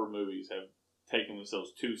these horror movies have taken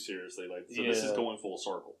themselves too seriously. Like, so this is going full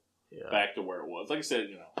circle back to where it was. Like I said,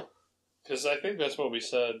 because I think that's what we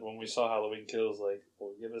said when we saw Halloween Kills. Like,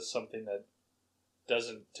 well, give us something that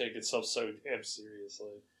doesn't take itself so damn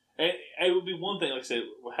seriously. And it would be one thing, like I said,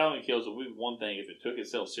 Halloween Kills would be one thing if it took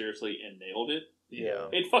itself seriously and nailed it. Yeah.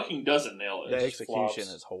 It fucking doesn't nail it. The execution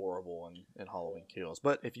is horrible in Halloween Kills.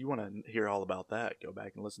 But if you want to hear all about that, go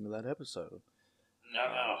back and listen to that episode.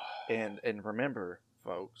 No. And remember,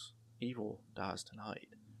 folks, evil dies tonight.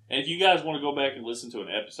 And if you guys want to go back and listen to an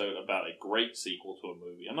episode about a great sequel to a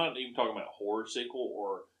movie, I'm not even talking about a horror sequel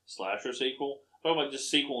or slasher sequel. I'm talking about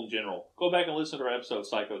just sequel in general. Go back and listen to our episode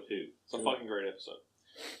Psycho 2. It's a fucking great episode.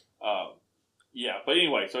 But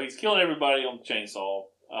anyway, so he's killing everybody on the chainsaw.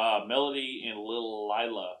 Melody and Lily.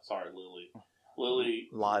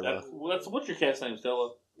 Lila. What's your cat's name,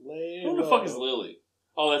 Stella? Layla. Who the fuck is Lily?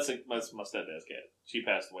 Oh, that's my stepdad's cat. She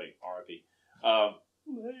passed away. R.I.P.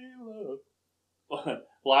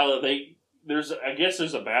 Lila. I guess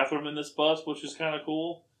there's a bathroom in this bus, which is kind of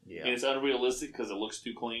cool. Yeah. And it's unrealistic because it looks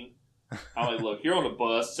too clean. I'm like, look, you're on a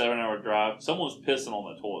bus, 7-hour drive. Someone's pissing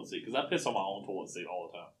on the toilet seat because I piss on my own toilet seat all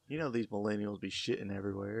the time. You know these millennials be shitting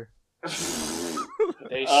everywhere.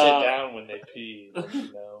 They sit down when they pee.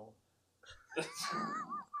 You know.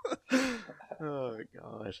 Oh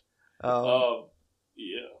gosh.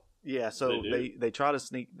 Yeah. So they try to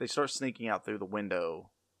sneak. They start sneaking out through the window.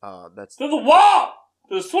 That's through the wall.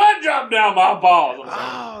 The sweat dropped down my balls.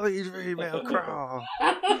 Oh, these female crawl.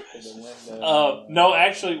 No,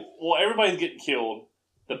 actually, everybody's getting killed.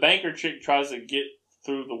 The banker chick tries to get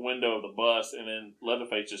through the window of the bus, and then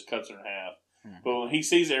Leatherface just cuts her in half. Mm-hmm. But when he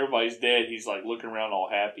sees everybody's dead, he's like looking around all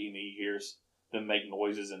happy, and he hears them make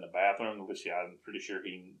noises in the bathroom, which I'm pretty sure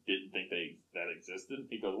he didn't think that existed.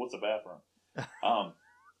 He goes, "What's a bathroom?"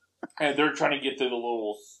 And they're trying to get through the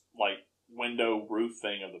little like window roof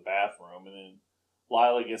thing of the bathroom, and then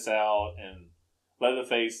Lila gets out, and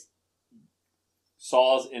Leatherface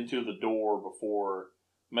saws into the door before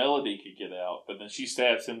Melody could get out, but then she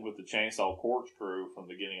stabs him with the chainsaw corkscrew from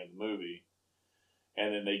the beginning of the movie.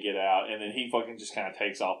 And then they get out, and then he fucking just kind of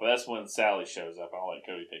takes off. But that's when Sally shows up. I'll let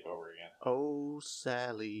Cody take over again. Oh,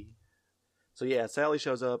 Sally. So yeah, Sally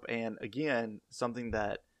shows up, and again, something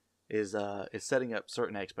that is setting up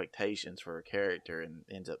certain expectations for her character, and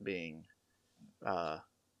ends up being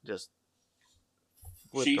just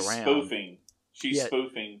flipped around. She's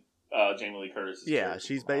spoofing Jamie Lee Curtis. Yeah,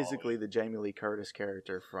 she's basically the Jamie Lee Curtis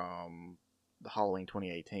character from Halloween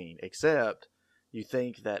 2018, except you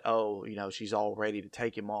think that, she's all ready to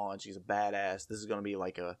take him on. She's a badass. This is going to be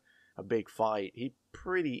like a big fight. He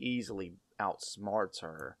pretty easily outsmarts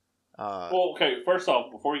her. Okay, first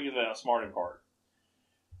off, before you get to the outsmarting part.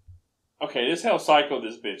 Okay, this is how psycho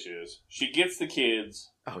this bitch is. She gets the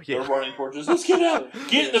kids. Oh, yeah. They're running towards us. Let's get out.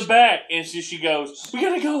 Get in the back. And she goes, we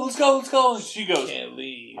got to go. Let's go. And she goes, I can't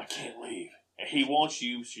leave. And he wants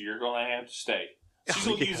you, so you're going to have to stay. She's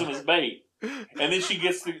going to use him as bait. And then she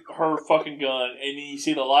gets her fucking gun, and you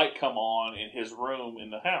see the light come on in his room in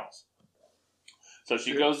the house. So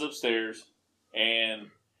she goes upstairs, and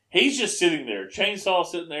he's just sitting there, chainsaw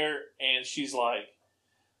sitting there, and she's like,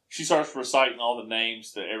 she starts reciting all the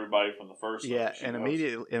names to everybody from the first one. Yeah, and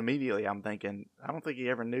immediately I'm thinking, I don't think he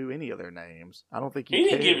ever knew any of their names. I don't think he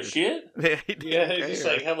didn't give a shit. He's just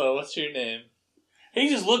like, hello, what's your name? He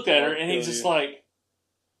just looked at her, and he's just like,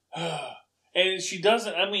 and she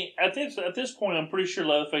doesn't. I mean, at this point, I'm pretty sure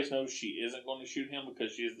Leatherface knows she isn't going to shoot him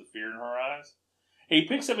because she has the fear in her eyes. He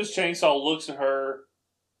picks up his chainsaw, looks at her,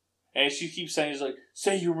 and she keeps saying, he's like,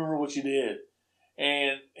 say you remember what you did.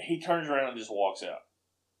 And he turns around and just walks out.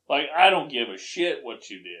 Like, I don't give a shit what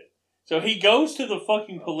you did. So he goes to the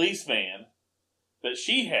fucking police van that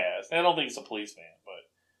she has. I don't think it's a police van, but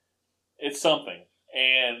it's something.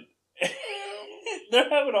 And they're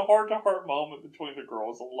having a heart-to-heart moment between the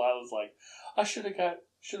girls. And Lila's like, I should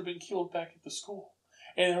have been killed back at the school.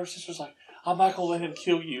 And her sister's like, I'm not gonna let him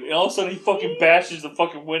kill you. And all of a sudden he fucking bashes the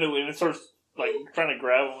fucking window in and starts like trying to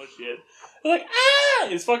grab him and shit. They're like, ah!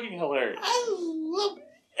 It's fucking hilarious. I love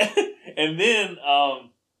it. And then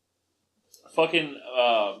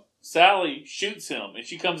Sally shoots him, and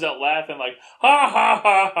she comes out laughing like, ha, ha,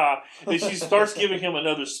 ha, ha. And she starts giving him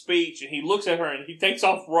another speech, and he looks at her, and he takes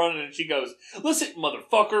off running, and she goes, listen,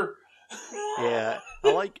 motherfucker. Yeah,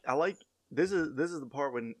 I like this is the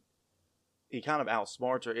part when he kind of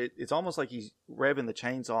outsmarts her. It's almost like he's revving the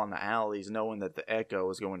chainsaw in the alleys, knowing that the echo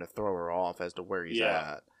is going to throw her off as to where he's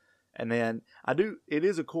at. And then it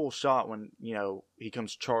is a cool shot when, he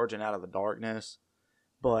comes charging out of the darkness.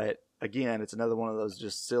 But again, it's another one of those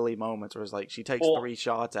just silly moments where it's like she takes 3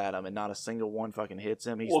 shots at him and not a single one fucking hits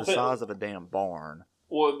him. He's the size of a damn barn.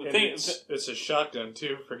 Well, the thing it's a shotgun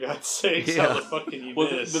too, for God's sake. Yeah. How the fuck can you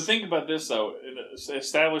miss? The thing about this though,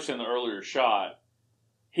 established in the earlier shot,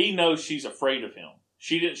 he knows she's afraid of him.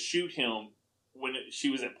 She didn't shoot him when she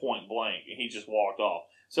was at point blank, and he just walked off.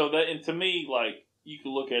 So that, and to me, like, you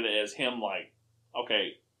can look at it as him like, okay,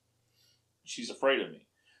 she's afraid of me.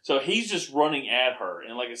 So he's just running at her,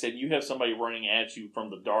 and like I said, you have somebody running at you from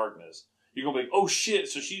the darkness. You're gonna be like, oh shit!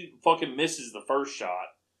 So she fucking misses the first shot.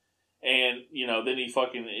 And, then he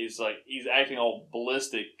fucking is like, he's acting all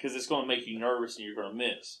ballistic because it's going to make you nervous and you're going to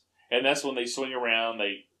miss. And that's when they swing around,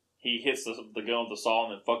 he hits the gun with the saw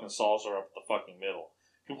and then fucking saws her up the fucking middle.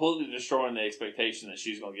 Completely destroying the expectation that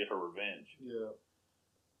she's going to get her revenge. Yeah.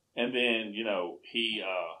 And then,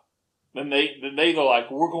 then they go like,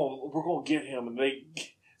 we're going to get him. And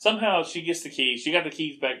somehow she gets the keys. She got the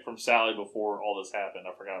keys back from Sally before all this happened.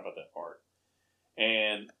 I forgot about that part.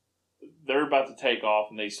 And they're about to take off,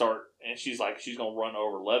 and they start, and she's like, she's gonna run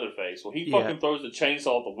over Leatherface. Well, he fucking throws the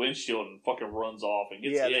chainsaw at the windshield and fucking runs off and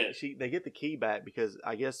gets hit. They get the key back because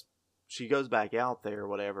I guess she goes back out there or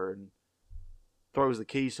whatever and throws the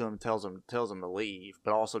keys to him and tells him to leave,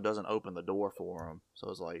 but also doesn't open the door for him. So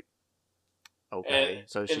it's like, okay.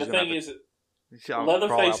 So she's and the thing is,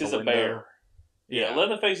 Leatherface is a bear. Yeah,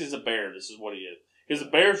 Leatherface is a bear. This is what he is. Because the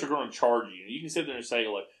bears are going to charge you. You can sit there and say,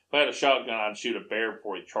 like, if I had a shotgun, I'd shoot a bear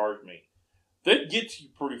before he charged me. They'd get to you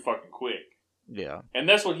pretty fucking quick. Yeah. And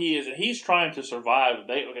that's what he is. And he's trying to survive.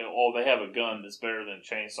 They have a gun that's better than a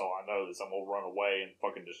chainsaw. I know this. I'm going to run away and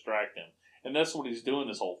fucking distract him. And that's what he's doing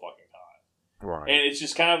this whole fucking time. Right. And it's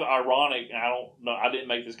just kind of ironic. And I don't know. I didn't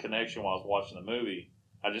make this connection while I was watching the movie.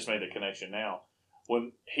 I just made the connection now.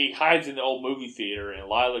 When he hides in the old movie theater and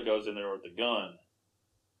Lila goes in there with the gun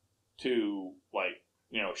to,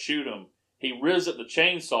 shoot him. He rips at the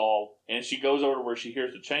chainsaw, and she goes over to where she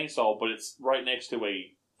hears the chainsaw, but it's right next to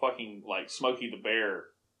a fucking, Smokey the Bear,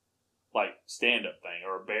 stand-up thing,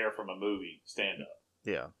 or a bear from a movie stand-up.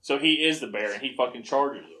 Yeah. So he is the bear, and he fucking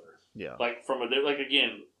charges her. Yeah.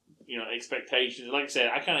 Again, expectations. Like I said,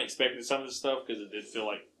 I kind of expected some of this stuff, because it did feel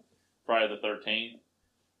like Friday the 13th,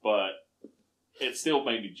 but it still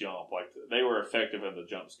made me jump. They were effective in the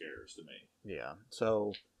jump scares to me. Yeah.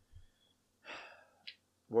 So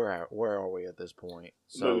where are we at this point?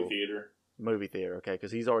 So, movie theater, okay,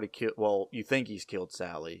 because he's already killed. Well, you think he's killed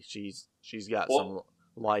Sally. She's got some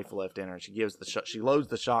life left in her. She loads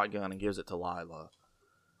the shotgun and gives it to Lila.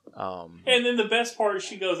 And then the best part is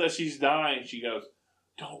she goes, as she's dying, she goes,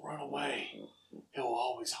 "Don't run away. He'll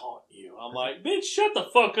always haunt you." I'm like, bitch, shut the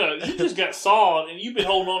fuck up. You just got sawed, and you've been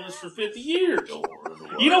holding on to this for 50 years.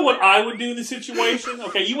 You know what I would do in this situation?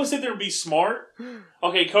 Okay, you want to sit there and be smart?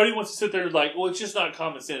 Okay, Cody wants to sit there and well, it's just not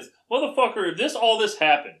common sense. Motherfucker, if all this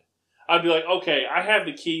happened, I'd be like, okay, I have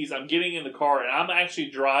the keys, I'm getting in the car, and I'm actually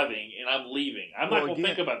driving, and I'm leaving. I'm not going to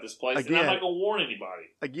think about this place, and I'm not going to warn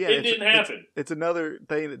anybody. Again, it didn't happen. It's another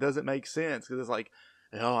thing that doesn't make sense, because it's like,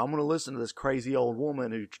 I'm going to listen to this crazy old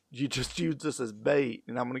woman who you just used this as bait,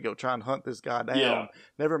 and I'm going to go try and hunt this guy down. Yeah.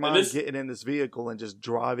 Never mind getting in this vehicle and just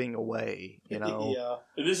driving away, Yeah.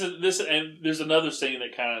 And there's another scene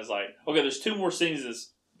that kind of is like, okay, there's 2 more scenes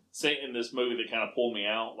in this movie that kind of pull me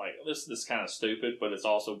out. Like, this is kind of stupid, but it's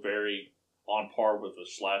also very on par with a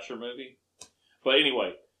slasher movie. But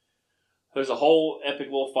anyway, there's a whole epic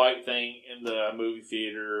little fight thing in the movie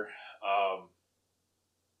theater.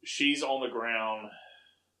 She's on the ground,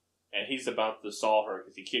 and he's about to saw her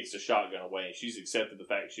because he kicks the shotgun away, and she's accepted the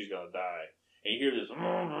fact she's going to die. And you hear this,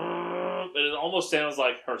 but it almost sounds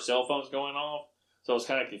like her cell phone's going off. So I was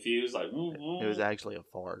kind of confused. It was actually a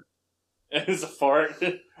fart. It was a fart,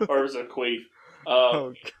 or it was a queef.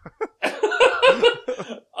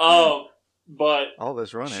 But all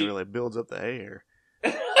this running really builds up the air.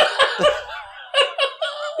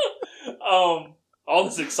 All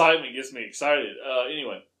this excitement gets me excited.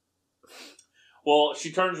 Anyway. Well,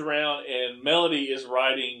 she turns around, and Melody is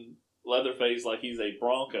riding Leatherface like he's a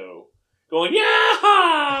Bronco, going,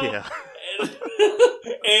 yeah! Yeah.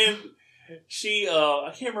 And she,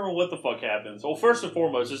 I can't remember what the fuck happens. Well, first and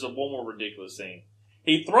foremost, there's one more ridiculous scene.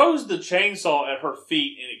 He throws the chainsaw at her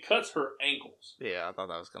feet and it cuts her ankles. Yeah, I thought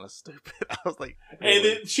that was kind of stupid. I was like, And really?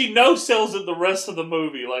 then she no-sells it the rest of the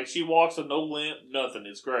movie. Like, she walks with no limp, nothing.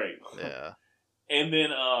 It's great. Yeah. And then,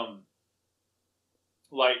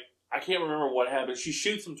 like, I can't remember what happened. She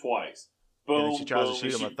shoots him twice. Boom, And then she tries boom, to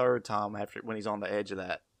shoot him a third time when he's on the edge of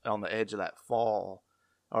that fall,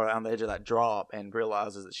 or on the edge of that drop, and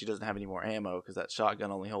realizes that she doesn't have any more ammo because that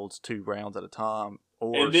shotgun only holds 2 rounds at a time.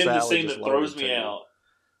 Or And then the Sally scene just that throws loaded me 2. out.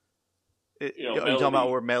 You know, talking about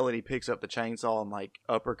Melody- where Melody picks up the chainsaw and like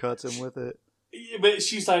uppercuts him with it? Yeah, but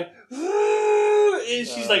she's like, and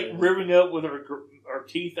she's like Yeah. ripping up with her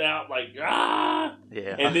teeth out, like, ah.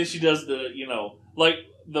 Yeah. And then she does the, like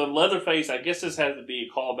the Leatherface. I guess this has to be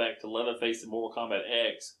a callback to Leatherface in Mortal Kombat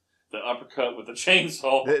X, the uppercut with the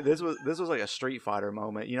chainsaw. This was like a Street Fighter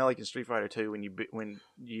moment, like in Street Fighter 2 when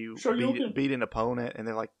you Sure, you can. beat an opponent and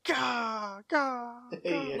they're like gah gah.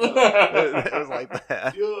 Yeah. It was like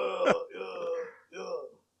that.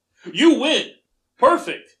 You win,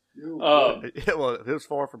 perfect. Yeah, well, it was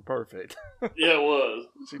far from perfect. Yeah, it was.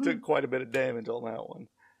 She took quite a bit of damage on that one.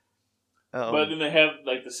 But then they have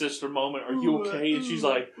like the sister moment. Are you okay? And she's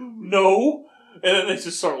like, no. And then they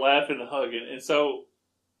just start laughing and hugging. And so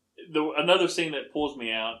another scene that pulls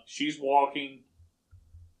me out. She's walking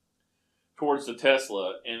towards the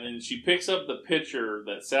Tesla, and then she picks up the picture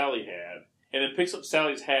that Sally had, and then picks up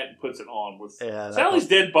Sally's hat and puts it on. With Sally's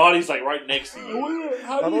dead body's like right next to you.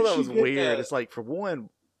 I thought that was weird. It's like, for one,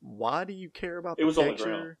 why do you care about the It was on the picture?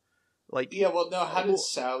 ground. Like, Yeah, well, no. How did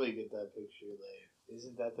Sally get that picture? Like,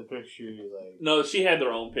 isn't that the picture? Like, No, she had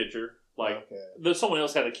their own picture. Like, okay. someone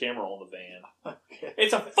else had a camera on the van. Okay.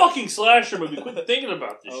 It's a fucking slasher movie. Quit thinking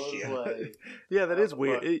about this I was shit. like, yeah, that is What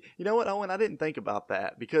the weird. fuck? You know what, Owen? I didn't think about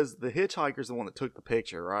that because the hitchhiker's the one that took the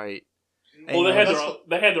picture, right? Well, they And, had that's their own.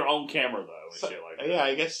 They had their own camera though, and So- shit like that. yeah,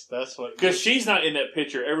 I guess that's what. Because she's not in that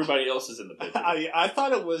picture. Everybody else is in the picture. I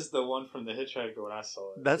thought it was the one from the Hitchhiker when I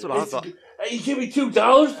saw it. That's what I thought. Hey, you give me $2?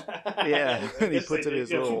 Yeah, I and he guess puts they it in his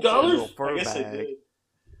did. little, $2? his little fur I guess they bag. did.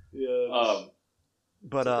 Yeah.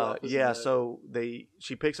 But So the opposite yeah, of that. so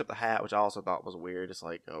she picks up the hat, which I also thought was weird. It's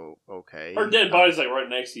like, oh, okay. Her dead body's like right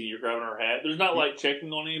next to you. You're grabbing her hat. There's not like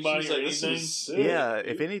checking on anybody She's or like, this anything. is sick. Yeah,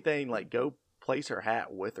 if anything, like go place her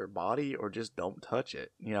hat with her body, or just don't touch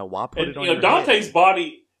it. Why put And it on you know, your Dante's head?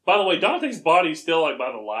 body. By the way, Dante's body is still like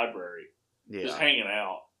by the library, just Yeah, hanging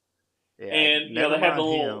out. yeah. and, you know, never they have the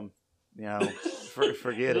mind little- him.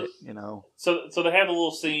 Forget it. So they have a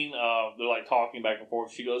little scene. They're like talking back and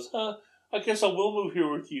forth. She goes, I guess I will move here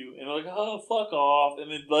with you. And they're like, oh, fuck off. And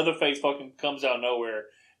then Leatherface fucking comes out of nowhere,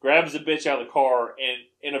 grabs the bitch out of the car, and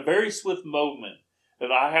in a very swift moment that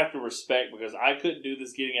I have to respect because I couldn't do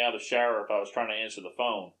this getting out of the shower if I was trying to answer the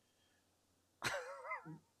phone,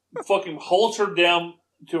 fucking holds her down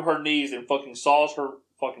to her knees and fucking saws her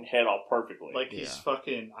fucking head off perfectly. Like he's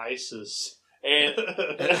fucking ISIS. And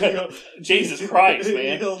Jesus Christ, He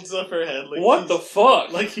man. holds up her head like What the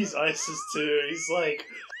fuck? Like he's ISIS too. He's like,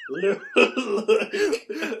 look.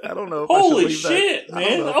 I don't know. If Holy I should leave shit, that, man. I,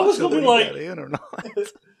 don't know if I was should gonna be leave like- that in or not.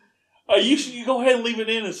 You go ahead and leave it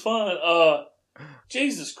in. It's fine.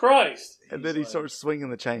 Jesus Christ. And then he starts swinging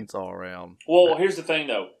the chainsaw around. Well, here's the thing,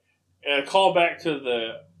 though. Call back to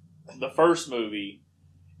the first movie.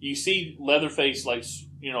 You see Leatherface, like,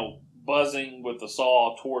 buzzing with the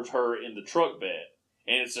saw towards her in the truck bed.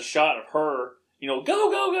 And it's a shot of her, go, go,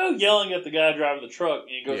 go, yelling at the guy driving the truck.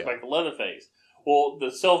 And it goes Yeah. back to Leatherface. Well,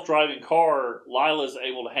 the self-driving car, Lila's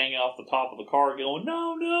able to hang off the top of the car going,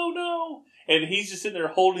 no, no, no. And he's just sitting there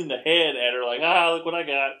holding the head at her like, look what I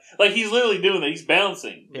got. Like, he's literally doing that. He's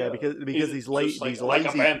bouncing. Yeah, because He's these just like Like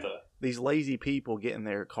a bantha. these lazy people get in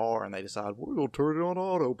their car and they decide we're gonna turn it on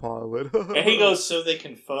autopilot. And he goes, so they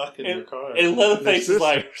can fuck in their car. and Leatherface is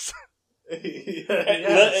like,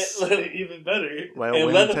 yes, even better. well, and when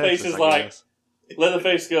in Leatherface Texas, is I like- guess.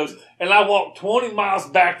 Leatherface goes, and I walked 20 miles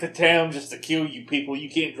back to town just to kill you people. You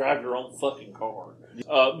can't drive your own fucking car.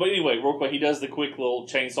 But anyway, real quick, he does the quick little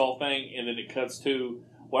chainsaw thing, and then it cuts to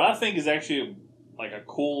what I think is actually like a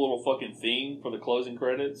cool little fucking theme for the closing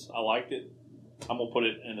credits. I liked it. I'm going to put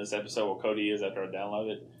it in this episode where Cody is after I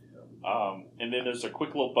download it. And then there's a quick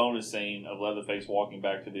little bonus scene of Leatherface walking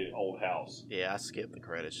back to the old house. Yeah, I skipped the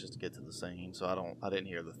credits just to get to the scene, so I didn't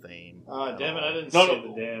hear the theme. Damn it, I didn't No, see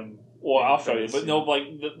no. the damn. Well, I'll show you, but no,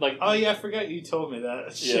 like Oh yeah, I forgot you told me that.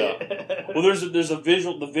 Yeah. Shit. Well, there's a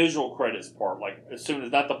visual credits part. Like as soon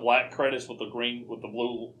as not the black credits with the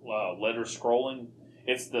blue letters scrolling,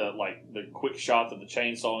 it's the quick shots of the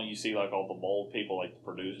chainsaw, and you see like all the mold people, like the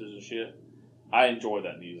producers and shit. I enjoy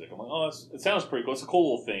that music. I'm like, it sounds pretty cool. It's a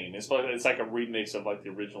cool little theme. It's like a remix of like the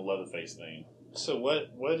original Leatherface theme. So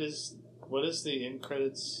what is What is the end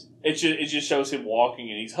credits? It just shows him walking,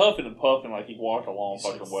 and he's huffing and puffing like he walked a long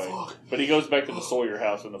fucking way. Fuck. But he goes back to the Sawyer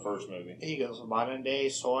house in the first movie. He goes, modern day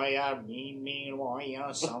Sawyer, mean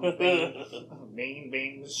warrior, something,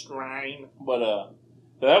 mean strain. But so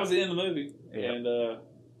that was the end of the movie, Yeah. and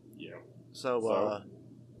yeah. So,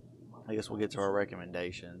 I guess we'll get to our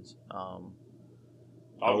recommendations. I'll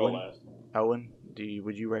Owen? go last. Owen,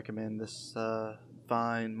 would you recommend this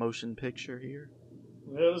fine motion picture here?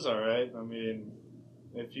 It was alright. I mean,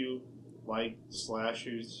 if you like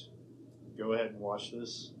slashers, go ahead and watch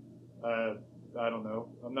this. I don't know.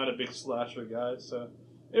 I'm not a big slasher guy, so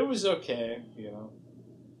it was okay, you know.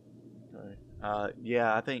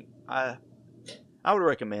 Yeah, I think I would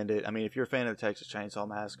recommend it. I mean, if you're a fan of the Texas Chainsaw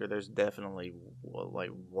Massacre, there's definitely like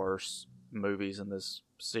worse movies in this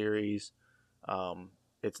series.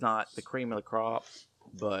 It's not the cream of the crop,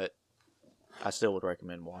 but I still would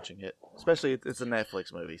recommend watching it. Especially it's a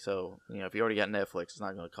Netflix movie, so if you already got Netflix, it's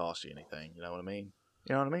not going to cost you anything. You know what I mean?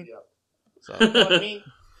 You know what I mean? Yeah. So You know what I mean?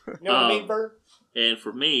 You know what I mean, Bert? And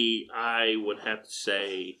for me, I would have to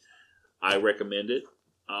say I recommend it.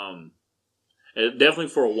 And definitely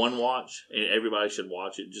for a one watch, and everybody should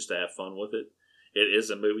watch it just to have fun with it. It is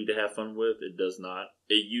a movie to have fun with. It does not.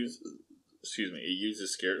 It uses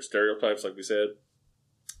stereotypes, like we said.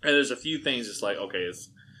 And there's a few things. It's like, okay,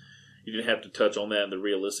 you didn't have to touch on that and the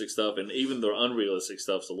realistic stuff, and even the unrealistic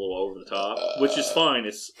stuff's a little over the top, which is fine.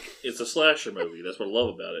 It's a slasher movie. That's what I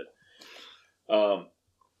love about it.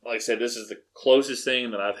 Like I said, this is the closest thing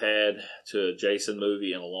that I've had to a Jason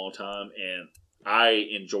movie in a long time, and I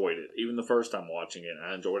enjoyed it. Even the first time watching it,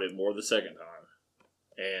 I enjoyed it more the second time.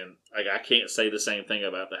 And I can't say the same thing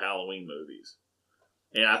about the Halloween movies.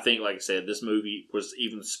 And I think, like I said, this movie was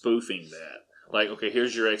even spoofing that. Like, okay,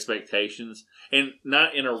 here's your expectations. And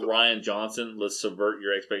not in a Ryan Johnson, let's subvert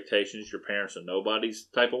your expectations, your parents are nobodies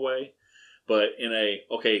type of way. But in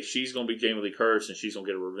okay, she's going to be Jamie Lee Curtis and she's going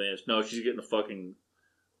to get a revenge. No, she's getting a fucking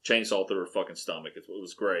chainsaw through her fucking stomach. It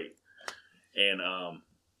was great. And,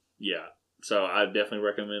 yeah. So I definitely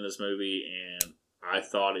recommend this movie, and I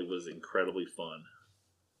thought it was incredibly fun.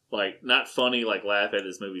 Like, not funny, like laugh at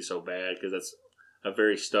this movie so bad, because that's a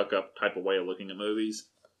very stuck-up type of way of looking at movies.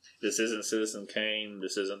 This isn't Citizen Kane.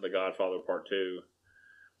 This isn't The Godfather Part 2.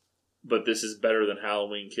 But this is better than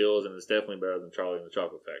Halloween Kills, and it's definitely better than Charlie and the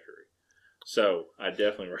Chocolate Factory. So, I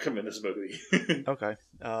definitely recommend this movie. okay.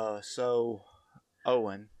 So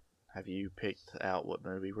Owen, have you picked out what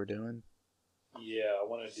movie we're doing? Yeah, I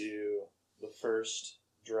want to do the first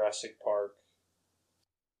Jurassic Park.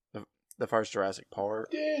 The first Jurassic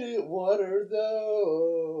Park. Did it? What are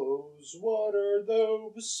those? What are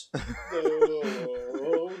those?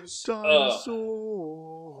 Those. Dinosaurs.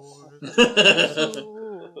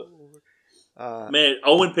 Man,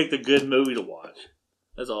 Owen picked a good movie to watch.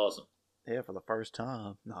 That's awesome. Yeah, for the first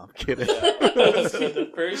time. No, I'm kidding. For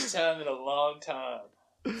the first time in a long time.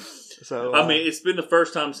 So I mean, it's been the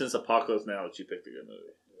first time since Apocalypse Now that you picked a good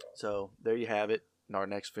movie. So there you have it. Our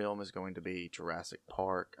next film is going to be Jurassic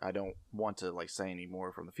Park. I don't want to say any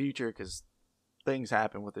more from the future because things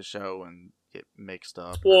happen with the show and get mixed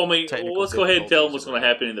up. Well, I mean, let's go ahead and tell them difficulties what's or going to whatever.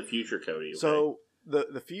 happen in the future, Cody. Okay? So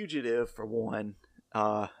the Fugitive, for one,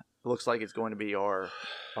 looks like it's going to be our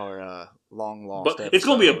long lost. But it's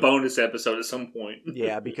going to be a episode. bonus episode at some point.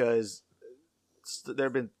 Yeah, because there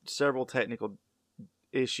have been several technical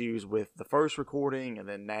issues with the first recording, and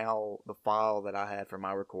then now the file that I had for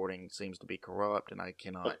my recording seems to be corrupt, and I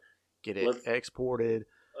cannot get it exported.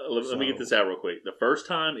 Let me get this out real quick. The first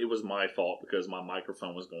time, it was my fault because my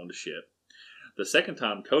microphone was going to shit. The second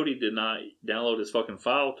time, Cody did not download his fucking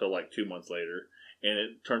file till 2 months later, and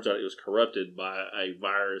it turns out it was corrupted by a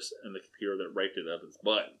virus in the computer that raped it up its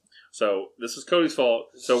butt. So this is Cody's fault.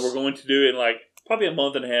 So we're going to do it in probably a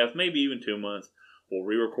month and a half, maybe even 2 months. We'll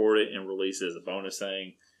re-record it and release it as a bonus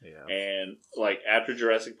thing. Yeah. And after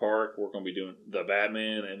Jurassic Park, we're going to be doing The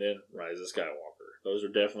Batman and then Rise of Skywalker. Those are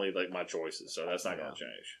definitely my choices, so that's not going to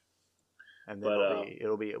change. And then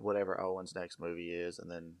it'll be whatever Owen's next movie is, and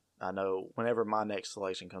then I know whenever my next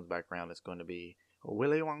selection comes back around, it's going to be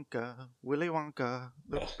Willy Wonka,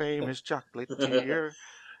 the famous chocolatier.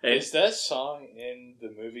 Is that song in the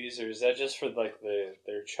movies, or is that just for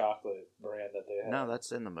their chocolate brand that they have? No,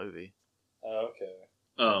 that's in the movie. Oh, okay.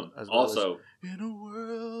 As well Also, in a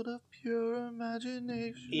world of pure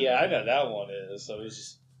imagination. Yeah, I know that one is. So it's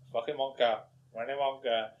just fucking Wonka, Willy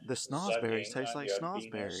Wonka. The snozberries sucking taste on like your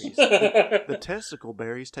snozberries. penis. The testicle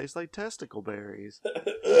berries taste like testicle berries.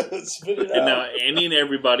 Spit it and out. now any and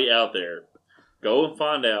everybody out there, go and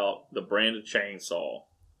find out the brand of chainsaw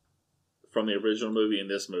from the original movie in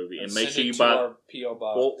this movie, and make send sure it you to buy. our P.O.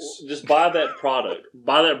 box. Well, just buy that product.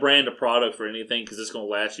 Buy that brand of product for anything because it's going to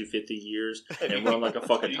last you 50 years and run like a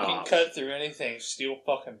fucking you top. can cut through anything. Steel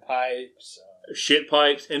fucking pipes. Shit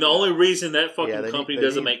pipes. And the only reason that fucking they company need-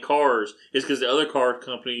 doesn't make cars is because the other car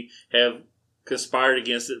company have conspired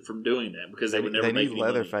against it from doing that because they would never They make need any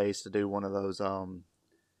money. Leatherface to do one of those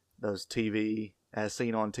TV as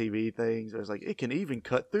seen on TV things. It's like it can even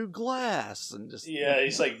cut through glass and just Yeah,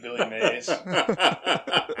 he's like Billy Mays. And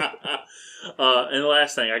the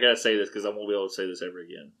last thing, I gotta say this because I won't be able to say this ever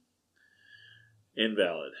again.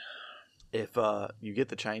 Invalid. If you get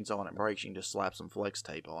the chainsaw and it breaks, you can just slap some flex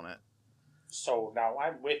tape on it. So now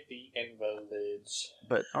I'm with the invalids.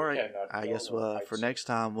 But all right, cannot I guess go no for heights. next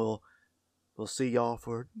time we'll see y'all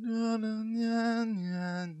for. What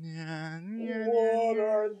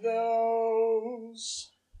are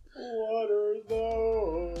those? What are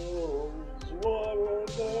those? What are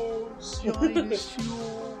those?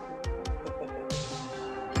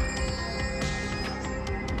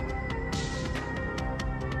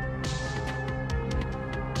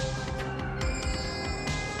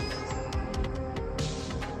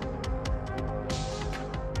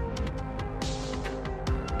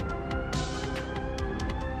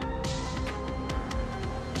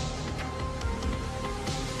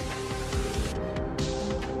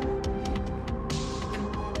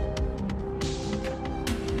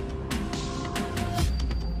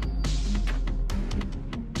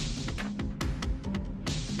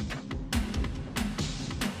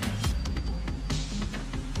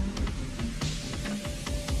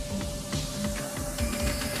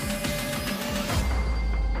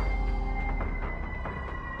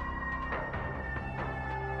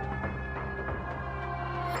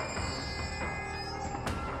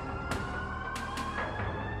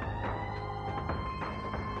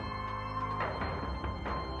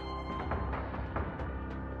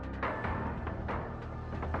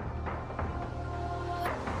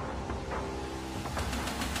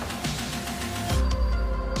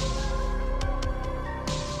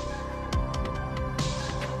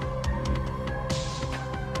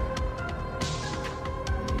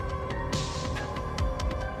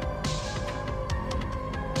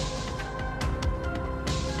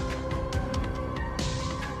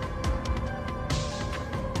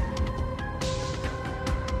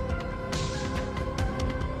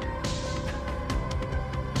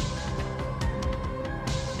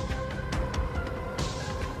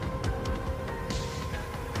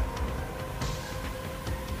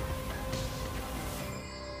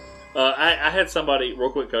 I had somebody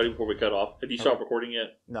real quick, Cody, before we cut off. Have you stopped recording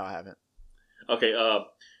yet? No, I haven't. Okay.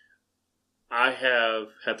 I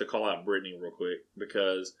have to call out Brittany real quick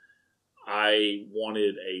because I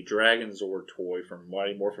wanted a Dragon Zord toy from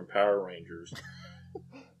Mighty Morphin Power Rangers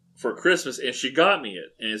for Christmas, and she got me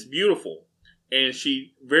it, and it's beautiful. And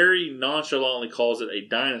she very nonchalantly calls it a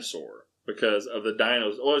dinosaur because of the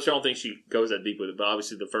dinos. Well, I don't think she goes that deep with it, but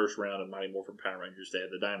obviously the first round of Mighty Morphin Power Rangers, they had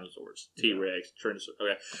the dinosaurs. T-Rex, Tyrannosaurus.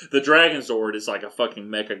 Okay. The Dragon Zord is like a fucking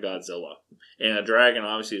Mecha Godzilla. And a dragon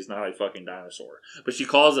obviously is not a fucking dinosaur. But she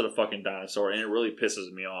calls it a fucking dinosaur, and it really pisses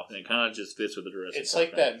me off. And it kind of just fits with the Jurassic It's Park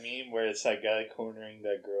like thing. that meme where it's that guy cornering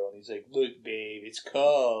that girl, and he's like, "Look, babe, it's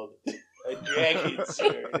called a dragon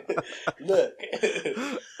sword. Look."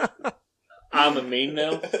 I'm a meme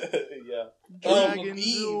now. Yeah. Dragon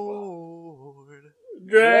Bumblebee. Zord.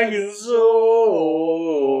 Dragon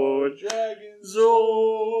Zord. Dragon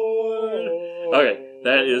Zord. Okay,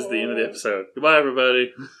 that is the end of the episode. Goodbye,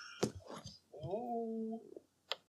 everybody.